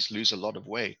disease lose a lot of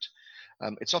weight.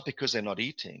 It's not because they're not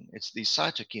eating, it's these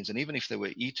cytokines. And even if they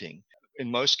were eating, in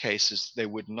most cases, they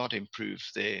would not improve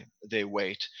their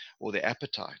weight or their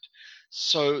appetite.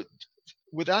 So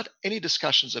without any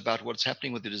discussions about what's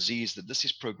happening with the disease, that this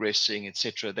is progressing,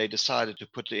 etc., they decided to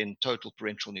put in total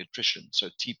parenteral nutrition, so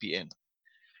TPN.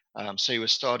 So he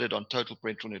was started on total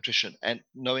parenteral nutrition, and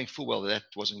knowing full well that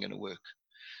wasn't going to work.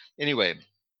 Anyway,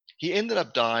 he ended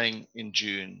up dying in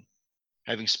June,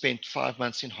 having spent 5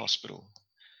 months in hospital.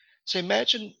 So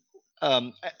imagine,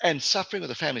 and suffering with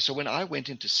the family. So when I went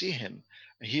in to see him,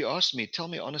 he asked me, tell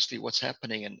me honestly what's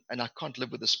happening, and I can't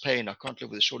live with this pain, I can't live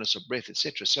with the shortness of breath,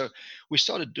 etc. So we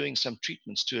started doing some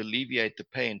treatments to alleviate the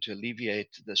pain, to alleviate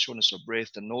the shortness of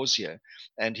breath, the nausea,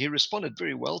 and he responded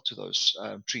very well to those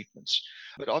treatments.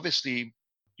 But obviously,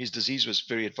 his disease was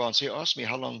very advanced. So he asked me,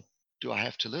 how long do I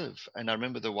have to live? And I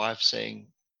remember the wife saying,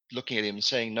 looking at him and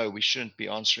saying, no, we shouldn't be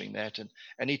answering that.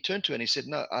 And he turned to her and he said,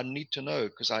 no, I need to know,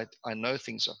 because I know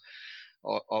things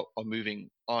are moving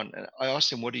on. And I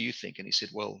asked him, what do you think? And he said,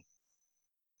 well,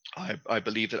 I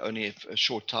believe that only a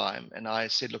short time. And I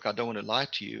said, look, I don't want to lie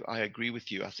to you. I agree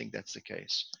with you. I think that's the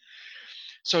case.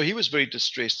 So he was very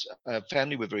distressed.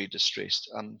 Family were very distressed.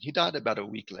 He died about a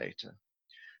week later.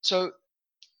 So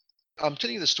I'm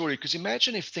telling you the story because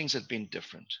imagine if things had been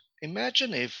different.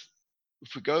 Imagine if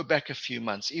we go back a few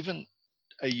months, even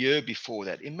a year before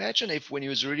that. Imagine if when he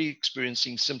was already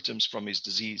experiencing symptoms from his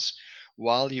disease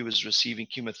while he was receiving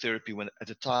chemotherapy at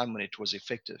the time when it was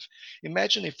effective.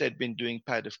 Imagine if they'd been doing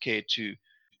palliative care to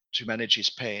manage his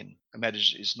pain,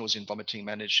 manage his nausea and vomiting,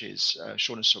 manage his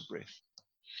shortness of breath.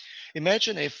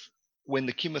 Imagine if when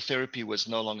the chemotherapy was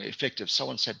no longer effective,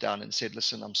 someone sat down and said,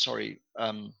 listen, I'm sorry.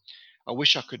 I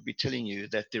wish I could be telling you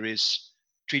that there is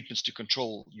treatments to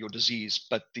control your disease,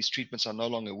 but these treatments are no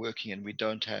longer working and we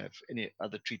don't have any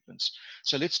other treatments.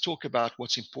 So let's talk about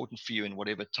what's important for you in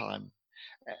whatever time.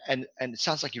 And it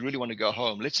sounds like you really want to go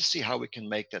home. Let's just see how we can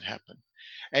make that happen.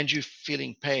 And you're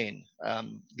feeling pain.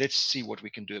 Let's see what we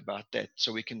can do about that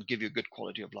so we can give you a good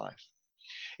quality of life.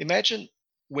 Imagine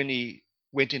when he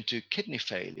went into kidney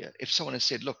failure, if someone had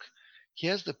said, look,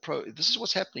 here's this is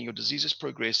what's happening. Your disease is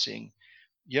progressing.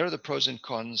 Here are the pros and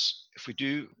cons. If we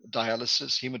do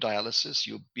dialysis, hemodialysis,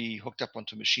 you'll be hooked up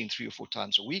onto a machine 3 or 4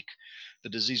 times a week. The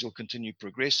disease will continue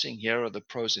progressing. Here are the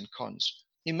pros and cons.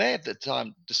 He may at the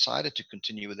time decided to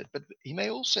continue with it, but he may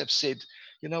also have said,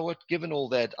 you know what, given all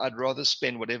that, I'd rather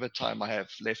spend whatever time I have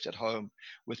left at home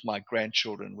with my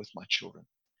grandchildren, with my children.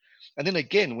 And then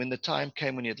again, when the time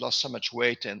came when he had lost so much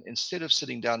weight, and instead of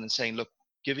sitting down and saying, look,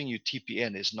 giving you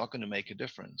TPN is not going to make a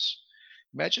difference.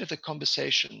 Imagine if the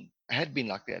conversation had been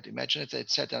like that. Imagine if they'd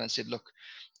sat down and said, look,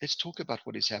 let's talk about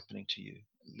what is happening to you.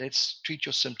 Let's treat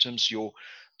your symptoms,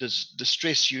 the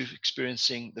stress you're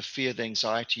experiencing, the fear, the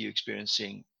anxiety you're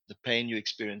experiencing, the pain you're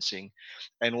experiencing,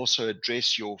 and also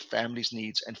address your family's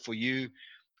needs. And for you,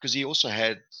 because he also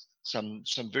had some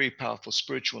very powerful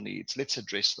spiritual needs, let's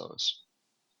address those.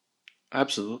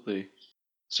 Absolutely.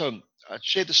 So I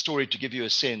shared the story to give you a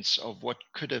sense of what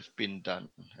could have been done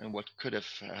and what could have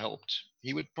helped.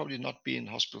 He would probably not be in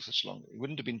hospital for such long. He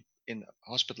wouldn't have been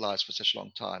hospitalized for such a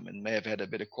long time, and may have had a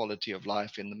better quality of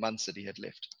life in the months that he had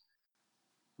left.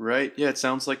 Right. Yeah, it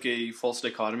sounds like a false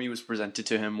dichotomy was presented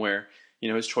to him where,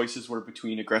 his choices were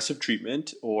between aggressive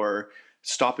treatment or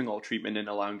stopping all treatment and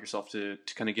allowing yourself to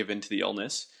kind of give in to the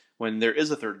illness, when there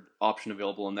is a third option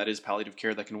available, and that is palliative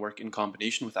care that can work in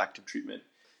combination with active treatment.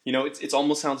 It's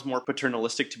almost sounds more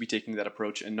paternalistic to be taking that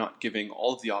approach and not giving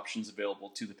all of the options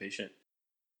available to the patient.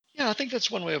 Yeah, I think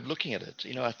that's one way of looking at it.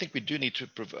 I think we do need to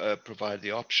provide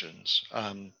the options.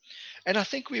 And I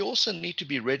think we also need to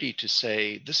be ready to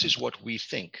say, this is what we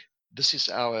think. This is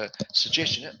our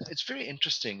suggestion. It's very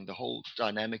interesting, the whole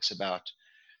dynamics about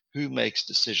who makes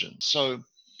decisions. So,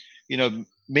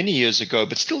 many years ago,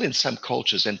 but still in some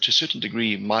cultures, and to a certain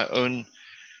degree, my own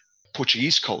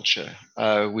Portuguese culture,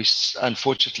 we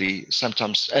unfortunately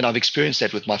sometimes, and I've experienced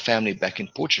that with my family back in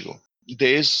Portugal,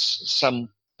 there's some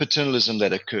paternalism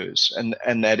that occurs,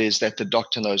 and that is that the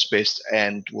doctor knows best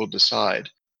and will decide.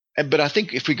 But I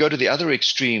think if we go to the other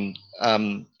extreme,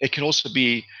 it can also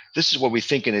be, this is what we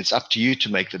think, and it's up to you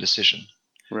to make the decision.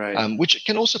 Right. Which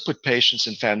can also put patients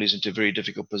and families into a very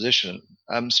difficult position.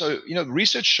 So,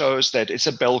 research shows that it's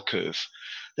a bell curve,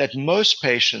 that most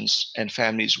patients and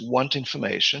families want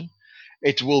information.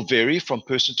 It will vary from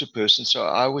person to person. So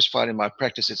I always find in my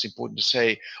practice, it's important to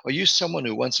say, are you someone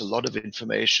who wants a lot of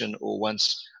information, or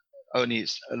wants only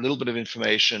a little bit of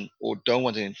information, or don't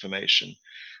want the information?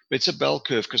 But it's a bell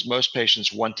curve, because most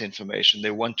patients want information. They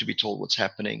want to be told what's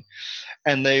happening,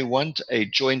 and they want a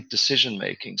joint decision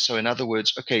making. So in other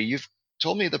words, okay, you've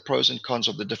told me the pros and cons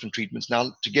of the different treatments.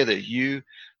 Now together, you,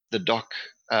 the doc,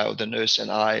 the nurse,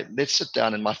 and I, let's sit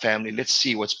down in my family. Let's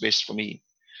see what's best for me.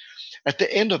 At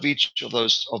the end of each of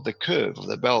those, of the curve, of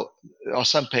the bell, are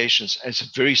some patients, and it's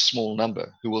a very small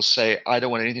number, who will say, I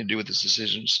don't want anything to do with these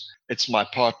decisions. It's my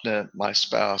partner, my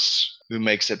spouse, who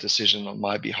makes that decision on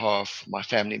my behalf, my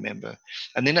family member.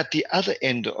 And then at the other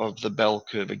end of the bell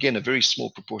curve, again, a very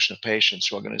small proportion of patients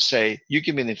who are going to say, you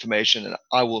give me the information and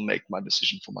I will make my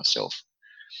decision for myself.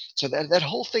 So that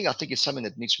whole thing, I think, is something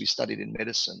that needs to be studied in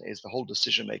medicine, is the whole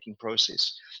decision-making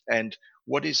process. And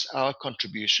what is our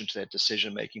contribution to that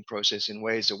decision-making process in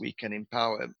ways that we can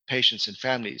empower patients and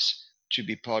families to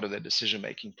be part of that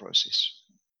decision-making process.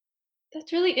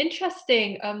 That's really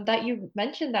interesting that you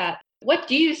mentioned that. What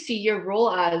do you see your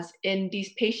role as in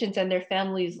these patients and their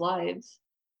families' lives?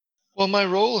 Well, my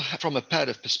role from a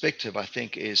palliative perspective, I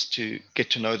think, is to get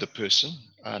to know the person,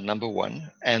 number one,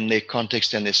 and their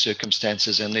context and their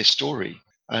circumstances and their story.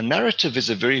 A narrative is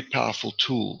a very powerful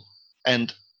tool.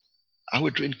 And I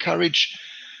would encourage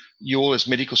you all as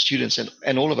medical students,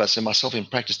 and all of us and myself in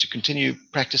practice, to continue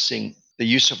practicing the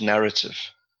use of narrative.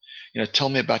 Tell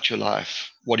me about your life.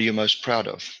 What are you most proud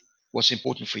of? What's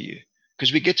important for you?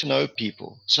 Because we get to know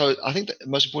people. So I think the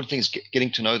most important thing is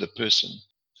getting to know the person.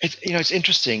 It's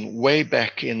interesting. Way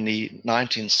back in the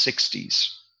 1960s,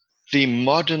 the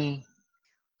modern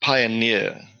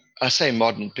pioneer, I say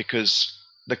modern because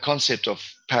the concept of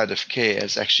palliative care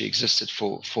has actually existed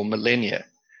for millennia,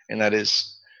 and that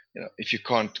is, if you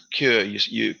can't cure,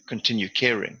 you continue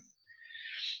caring.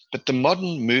 But the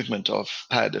modern movement of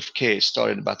palliative care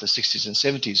started about the 60s and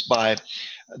 70s by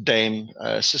Dame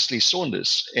Cicely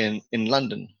Saunders in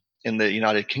London, in the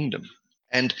United Kingdom.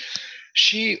 And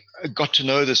she got to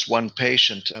know this one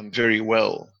patient very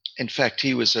well. In fact,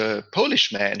 he was a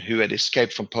Polish man who had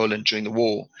escaped from Poland during the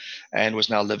war and was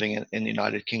now living in the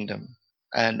United Kingdom,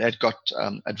 and had got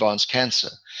advanced cancer.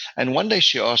 And one day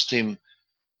she asked him,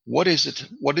 what is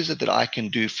it that I can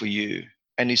do for you?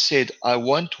 And he said, I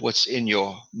want what's in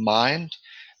your mind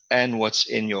and what's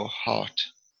in your heart.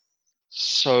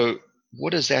 So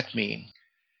what does that mean?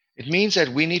 It means that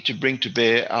we need to bring to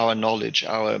bear our knowledge,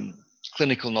 our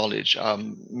clinical knowledge,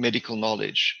 medical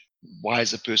knowledge. Why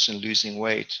is a person losing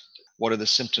weight? What are the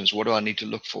symptoms? What do I need to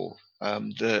look for?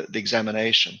 The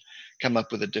examination, come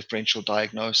up with a differential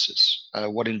diagnosis.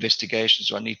 What investigations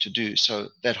do I need to do? So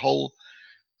that whole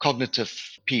cognitive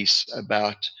piece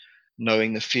about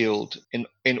knowing the field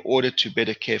in order to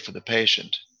better care for the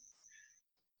patient.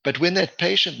 But when that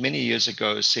patient many years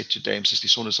ago said to Dame Cicely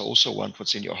Saunders, I also want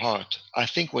what's in your heart, I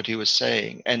think what he was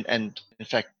saying, and in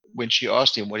fact, when she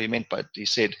asked him what he meant by it, he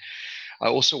said, I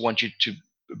also want you to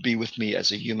be with me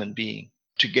as a human being,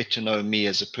 to get to know me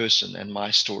as a person and my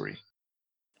story.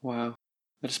 Wow.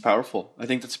 That is powerful. I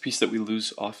think that's a piece that we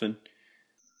lose often.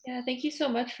 Yeah, thank you so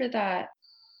much for that.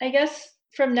 I guess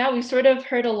from now, we sort of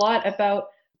heard a lot about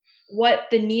what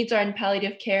the needs are in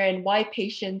palliative care and why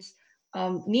patients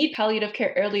need palliative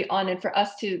care early on, and for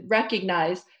us to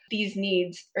recognize these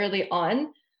needs early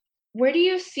on. Where do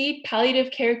you see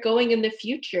palliative care going in the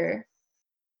future?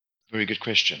 Very good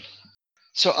question.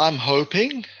 So I'm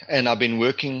hoping, and I've been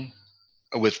working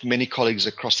with many colleagues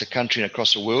across the country and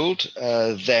across the world,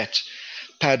 that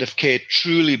palliative care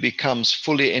truly becomes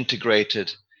fully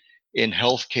integrated in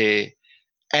healthcare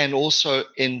and also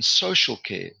in social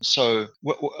care. So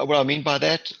what I mean by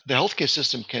that, the healthcare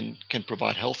system can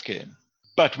provide healthcare,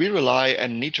 but we rely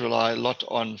and need to rely a lot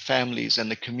on families and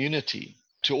the community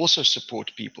to also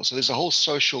support people. So there's a whole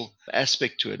social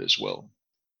aspect to it as well.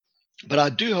 But I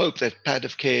do hope that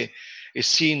palliative care is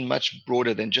seen much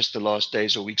broader than just the last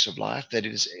days or weeks of life, that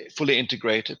it is fully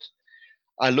integrated.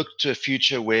 I look to a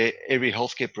future where every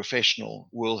healthcare professional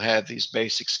will have these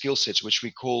basic skill sets, which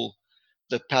we call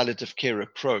the palliative care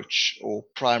approach, or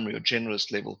primary or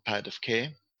generalist level palliative care.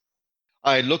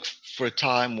 I look for a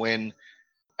time when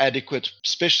adequate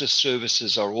specialist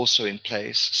services are also in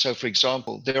place. So, for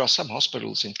example, there are some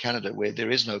hospitals in Canada where there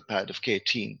is no palliative care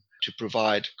team to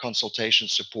provide consultation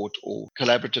support or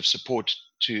collaborative support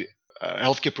to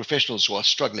healthcare professionals who are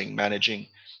struggling managing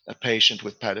a patient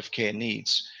with palliative care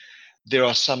needs. There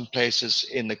are some places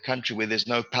in the country where there's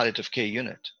no palliative care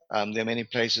unit. There are many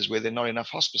places where there are not enough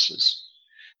hospices.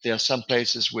 There are some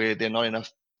places where there are not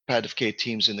enough palliative care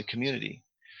teams in the community.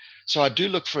 So I do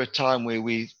look for a time where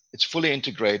it's fully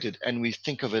integrated and we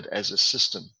think of it as a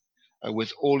system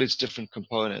with all its different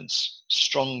components.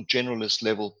 Strong generalist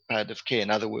level palliative care.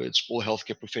 In other words, all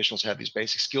healthcare professionals have these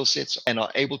basic skill sets and are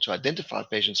able to identify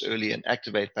patients early and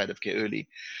activate palliative care early,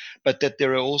 but that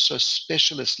there are also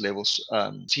specialist levels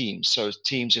teams. So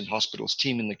teams in hospitals,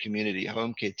 team in the community,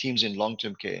 home care, teams in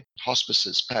long-term care,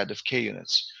 hospices, palliative care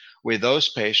units, where those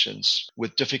patients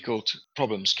with difficult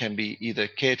problems can be either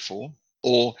cared for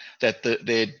or that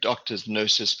their doctors,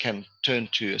 nurses can turn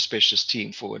to a specialist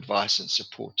team for advice and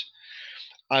support.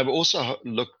 I've also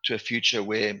looked to a future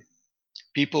where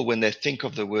people, when they think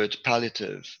of the word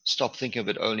palliative, stop thinking of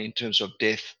it only in terms of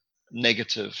death,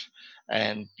 negative,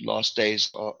 and last days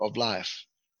of life,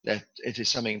 that it is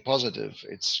something positive,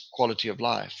 it's quality of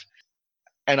life.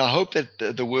 And I hope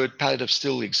that the word palliative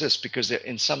still exists, because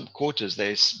in some quarters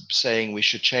they're saying we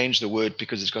should change the word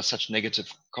because it's got such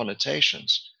negative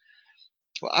connotations.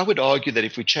 Well, I would argue that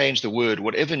if we change the word,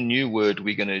 whatever new word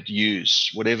we're going to use,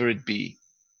 whatever it be,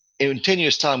 in 10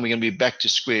 years' time, we're going to be back to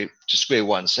square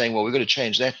one, saying, well, we're going to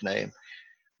change that name.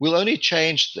 We'll only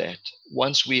change that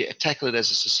once we tackle it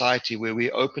as a society where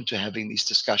we're open to having these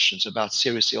discussions about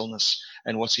serious illness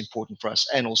and what's important for us,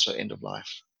 and also end of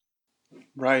life.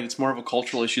 Right. It's more of a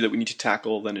cultural issue that we need to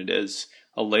tackle than it is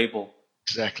a label.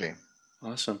 Exactly.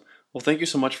 Awesome. Well, thank you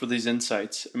so much for these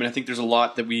insights. I mean, I think there's a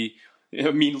lot that me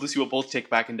and Lucy will both take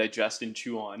back and digest and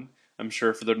chew on, I'm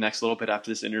sure, for the next little bit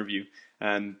after this interview.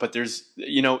 But there's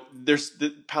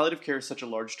the palliative care is such a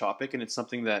large topic, and it's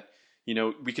something that,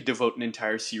 we could devote an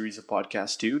entire series of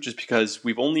podcasts to, just because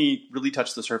we've only really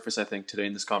touched the surface, I think, today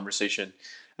in this conversation.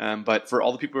 But for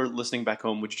all the people who are listening back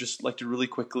home, would you just like to really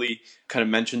quickly kind of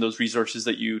mention those resources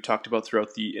that you talked about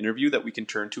throughout the interview that we can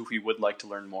turn to if we would like to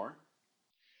learn more?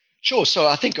 Sure. So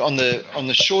I think on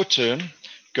the short term,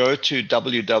 go to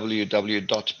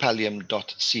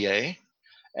www.pallium.ca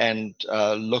and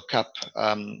look up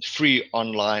free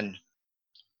online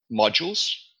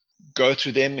modules. Go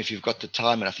through them if you've got the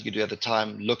time, and I think you do have the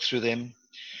time. Look through them.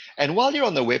 And while you're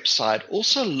on the website,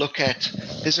 also look at,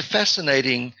 there's a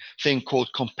fascinating thing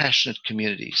called compassionate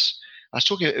communities. I was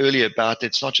talking earlier about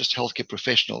it's not just healthcare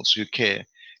professionals who care.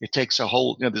 It takes a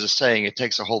whole, there's a saying, it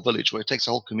takes a whole village, or it takes a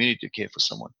whole community to care for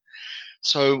someone.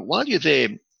 So while you're there,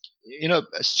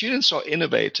 students are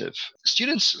innovative.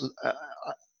 Students,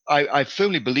 I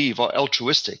firmly believe, are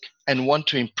altruistic and want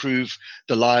to improve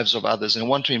the lives of others and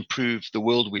want to improve the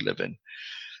world we live in.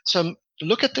 So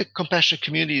look at the compassionate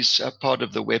communities part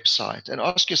of the website and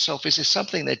ask yourself, is there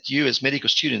something that you as medical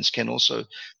students can also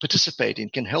participate in,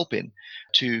 can help in,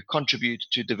 to contribute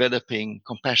to developing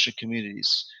compassionate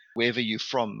communities wherever you're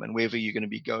from and wherever you're going to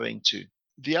be going to.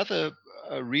 The other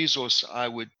resource I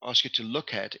would ask you to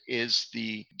look at is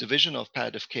the Division of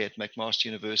Palliative Care at McMaster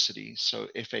University. So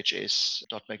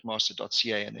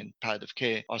fhs.mcmaster.ca and then palliative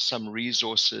care are some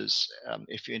resources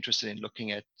if you're interested in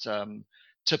looking at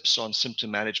tips on symptom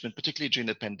management, particularly during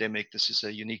the pandemic. This is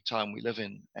a unique time we live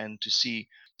in, and to see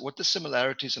what the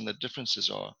similarities and the differences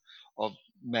are of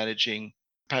managing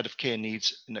palliative care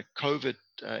needs in a COVID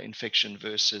infection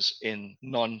versus in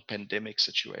non-pandemic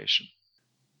situation.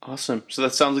 Awesome. So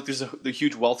that sounds like there's a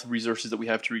huge wealth of resources that we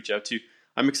have to reach out to.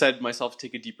 I'm excited myself to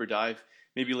take a deeper dive,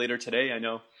 maybe later today, I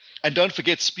know. And don't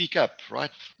forget, speak up, right?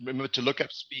 Remember to look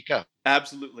up, speak up.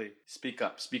 Absolutely. Speak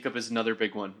up. Speak up is another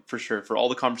big one, for sure. For all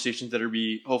the conversations that are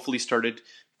be hopefully started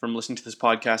from listening to this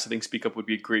podcast, I think Speak Up would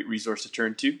be a great resource to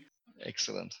turn to.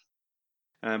 Excellent.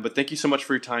 But thank you so much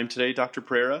for your time today, Dr.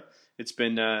 Pereira. It's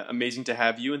been amazing to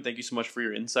have you, and thank you so much for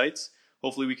your insights.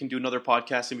 Hopefully we can do another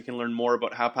podcast and we can learn more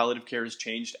about how palliative care has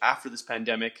changed after this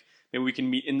pandemic. Maybe we can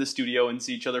meet in the studio and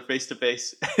see each other face to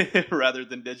face rather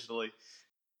than digitally.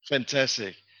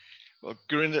 Fantastic. Well,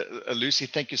 Gurinder, Lucy,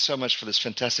 thank you so much for this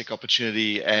fantastic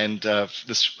opportunity and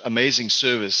this amazing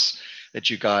service that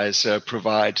you guys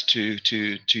provide to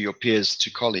your peers, to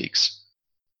colleagues.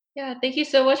 Yeah, thank you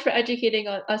so much for educating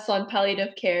us on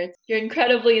palliative care. You're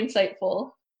incredibly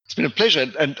insightful. It's been a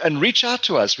pleasure. And reach out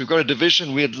to us. We've got a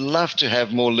division. We'd love to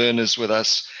have more learners with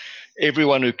us.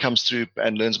 Everyone who comes through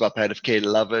and learns about palliative care,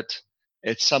 love it.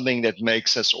 It's something that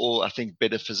makes us all, I think,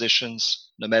 better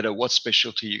physicians, no matter what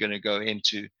specialty you're going to go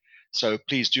into. So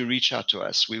please do reach out to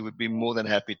us. We would be more than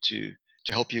happy to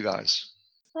help you guys.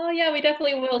 Oh, yeah, we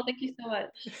definitely will. Thank you so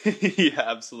much. Yeah,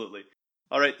 absolutely.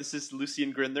 All right, this is Lucy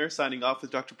and Grinder signing off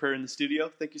with Dr. Pereira in the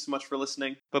studio. Thank you so much for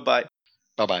listening. Bye-bye.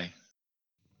 Bye-bye.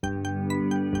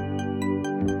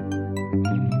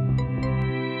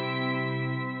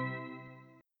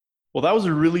 Well, that was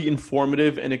a really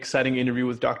informative and exciting interview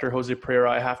with Dr. Jose Pereira,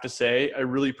 I have to say. I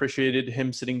really appreciated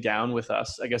him sitting down with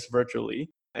us, I guess virtually,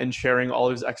 and sharing all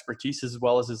of his expertise as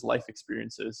well as his life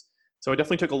experiences. So I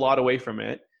definitely took a lot away from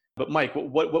it. But Mike,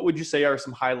 what would you say are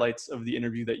some highlights of the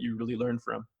interview that you really learned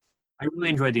from? I really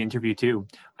enjoyed the interview too.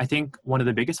 I think one of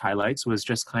the biggest highlights was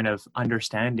just kind of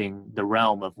understanding the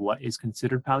realm of what is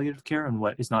considered palliative care and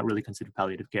what is not really considered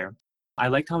palliative care. I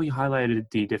liked how he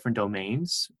highlighted the different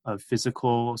domains of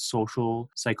physical, social,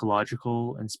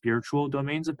 psychological, and spiritual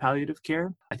domains of palliative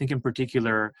care. I think in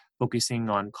particular, focusing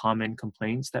on common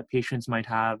complaints that patients might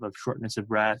have of shortness of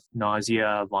breath,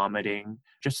 nausea, vomiting,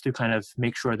 just to kind of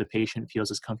make sure the patient feels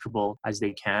as comfortable as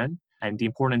they can, and the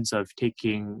importance of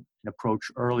taking an approach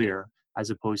earlier as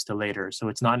opposed to later. So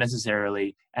it's not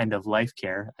necessarily end of life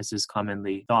care as is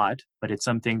commonly thought, but it's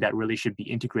something that really should be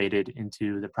integrated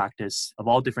into the practice of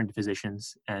all different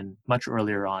physicians and much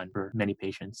earlier on for many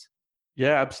patients.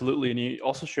 Yeah, absolutely. And he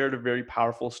also shared a very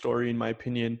powerful story, in my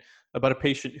opinion, about a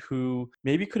patient who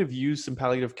maybe could have used some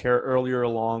palliative care earlier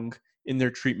along in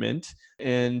their treatment,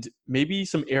 and maybe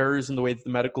some errors in the way that the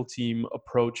medical team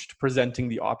approached presenting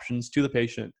the options to the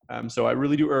patient. So I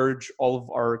really do urge all of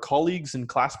our colleagues and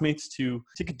classmates to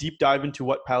take a deep dive into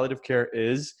what palliative care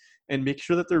is and make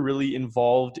sure that they're really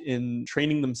involved in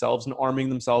training themselves and arming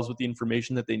themselves with the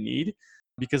information that they need.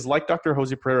 Because like Dr.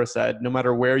 Jose Pereira said, no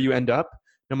matter where you end up,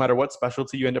 no matter what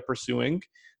specialty you end up pursuing,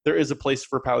 there is a place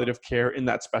for palliative care in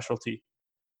that specialty.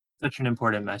 Such an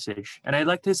important message. And I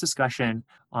liked this discussion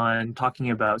on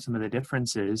talking about some of the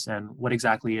differences and what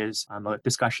exactly is a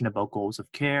discussion about goals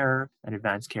of care and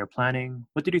advanced care planning.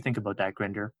 What did you think about that,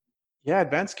 Grinder? Yeah,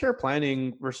 advanced care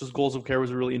planning versus goals of care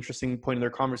was a really interesting point in their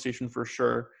conversation for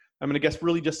sure. I'm going to guess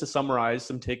really just to summarize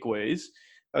some takeaways.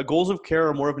 Goals of care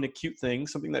are more of an acute thing,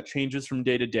 something that changes from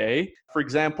day to day. For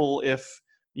example, if,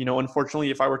 unfortunately,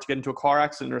 if I were to get into a car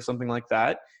accident or something like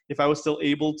that, if I was still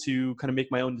able to kind of make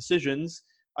my own decisions,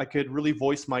 I could really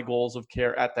voice my goals of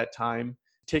care at that time,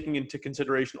 taking into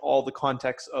consideration all the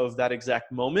context of that exact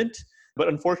moment. But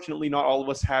unfortunately, not all of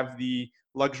us have the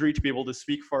luxury to be able to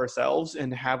speak for ourselves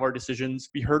and have our decisions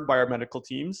be heard by our medical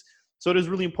teams. So it is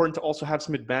really important to also have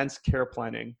some advanced care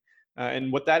planning.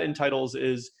 And what that entitles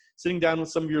is sitting down with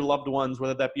some of your loved ones,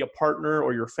 whether that be a partner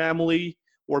or your family,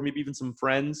 or maybe even some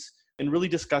friends, and really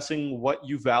discussing what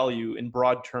you value in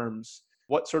broad terms.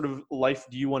 What sort of life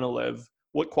do you want to live?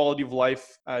 What quality of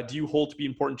life do you hold to be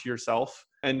important to yourself?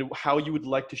 And how you would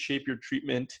like to shape your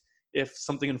treatment if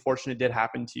something unfortunate did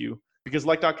happen to you. Because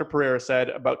like Dr. Pereira said,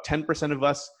 about 10% of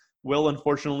us will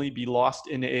unfortunately be lost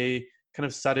in a kind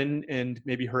of sudden and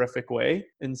maybe horrific way.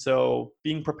 And so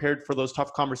being prepared for those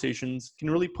tough conversations can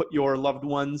really put your loved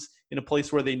ones in a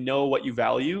place where they know what you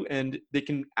value and they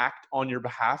can act on your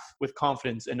behalf with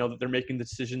confidence and know that they're making the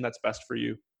decision that's best for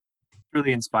you.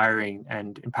 Really inspiring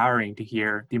and empowering to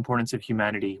hear the importance of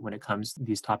humanity when it comes to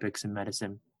these topics in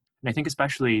medicine. And I think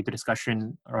especially the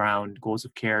discussion around goals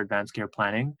of care, advanced care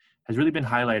planning has really been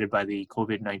highlighted by the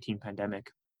COVID-19 pandemic.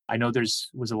 I know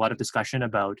was a lot of discussion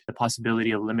about the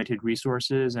possibility of limited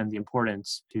resources and the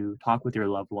importance to talk with your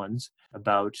loved ones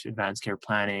about advanced care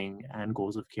planning and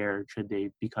goals of care should they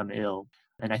become ill.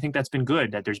 And I think that's been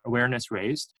good that there's awareness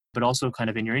raised, but also kind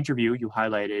of in your interview, you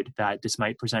highlighted that this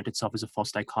might present itself as a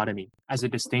false dichotomy, as a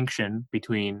distinction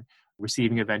between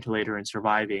receiving a ventilator and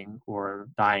surviving or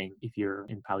dying if you're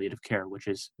in palliative care, which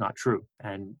is not true.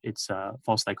 And it's a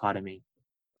false dichotomy.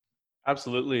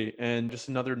 Absolutely. And just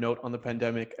another note on the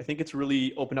pandemic, I think it's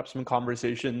really opened up some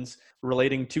conversations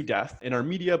relating to death in our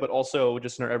media, but also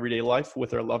just in our everyday life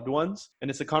with our loved ones. And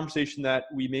it's a conversation that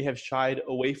we may have shied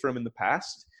away from in the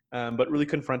past, but really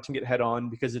confronting it head on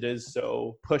because it is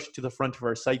so pushed to the front of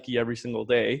our psyche every single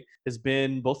day has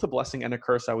been both a blessing and a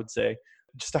curse, I would say.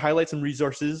 Just to highlight some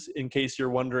resources in case you're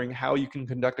wondering how you can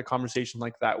conduct a conversation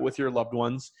like that with your loved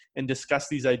ones and discuss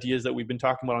these ideas that we've been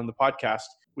talking about on the podcast.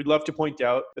 We'd love to point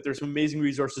out that there's some amazing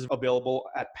resources available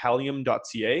at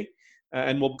pallium.ca,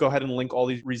 and we'll go ahead and link all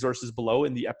these resources below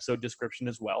in the episode description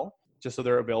as well, just so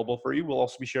they're available for you. We'll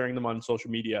also be sharing them on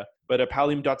social media. But at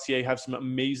pallium.ca have some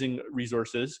amazing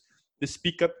resources. The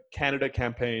Speak Up Canada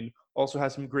campaign also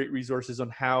has some great resources on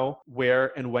how,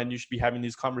 where, and when you should be having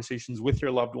these conversations with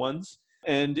your loved ones.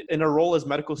 And in our role as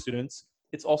medical students,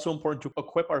 it's also important to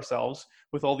equip ourselves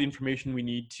with all the information we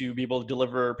need to be able to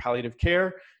deliver palliative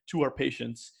care to our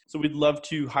patients. So we'd love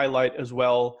to highlight as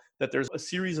well that there's a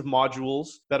series of modules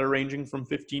that are ranging from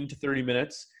 15 to 30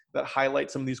 minutes that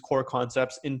highlight some of these core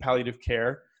concepts in palliative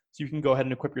care. So you can go ahead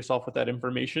and equip yourself with that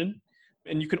information.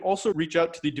 And you can also reach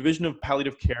out to the Division of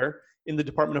Palliative Care in the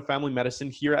Department of Family Medicine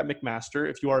here at McMaster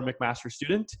if you are a McMaster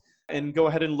student, and go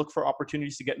ahead and look for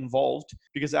opportunities to get involved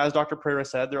because as Dr. Pereira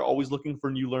said, they're always looking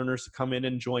for new learners to come in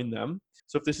and join them.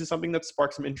 So if this is something that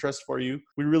sparks some interest for you,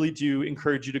 we really do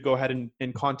encourage you to go ahead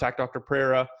and contact Dr.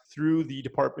 Pereira through the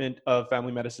Department of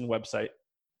Family Medicine website.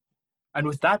 And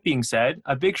with that being said,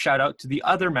 a big shout out to the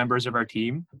other members of our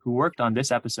team who worked on this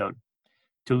episode.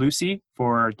 To Lucy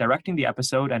for directing the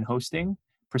episode and hosting,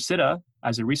 Priscilla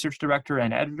as a research director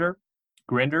and editor,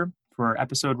 Gurinder for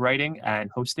episode writing and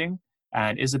hosting,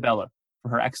 and Isabella for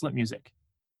her excellent music.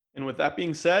 And with that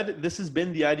being said, this has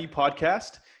been the ID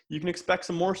Podcast. You can expect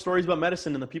some more stories about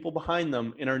medicine and the people behind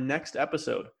them in our next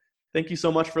episode. Thank you so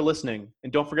much for listening.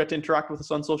 And don't forget to interact with us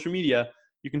on social media.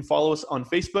 You can follow us on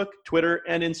Facebook, Twitter,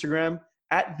 and Instagram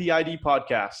at the ID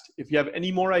Podcast. If you have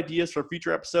any more ideas for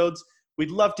future episodes, we'd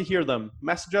love to hear them.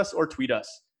 Message us or tweet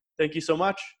us. Thank you so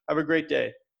much. Have a great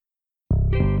day.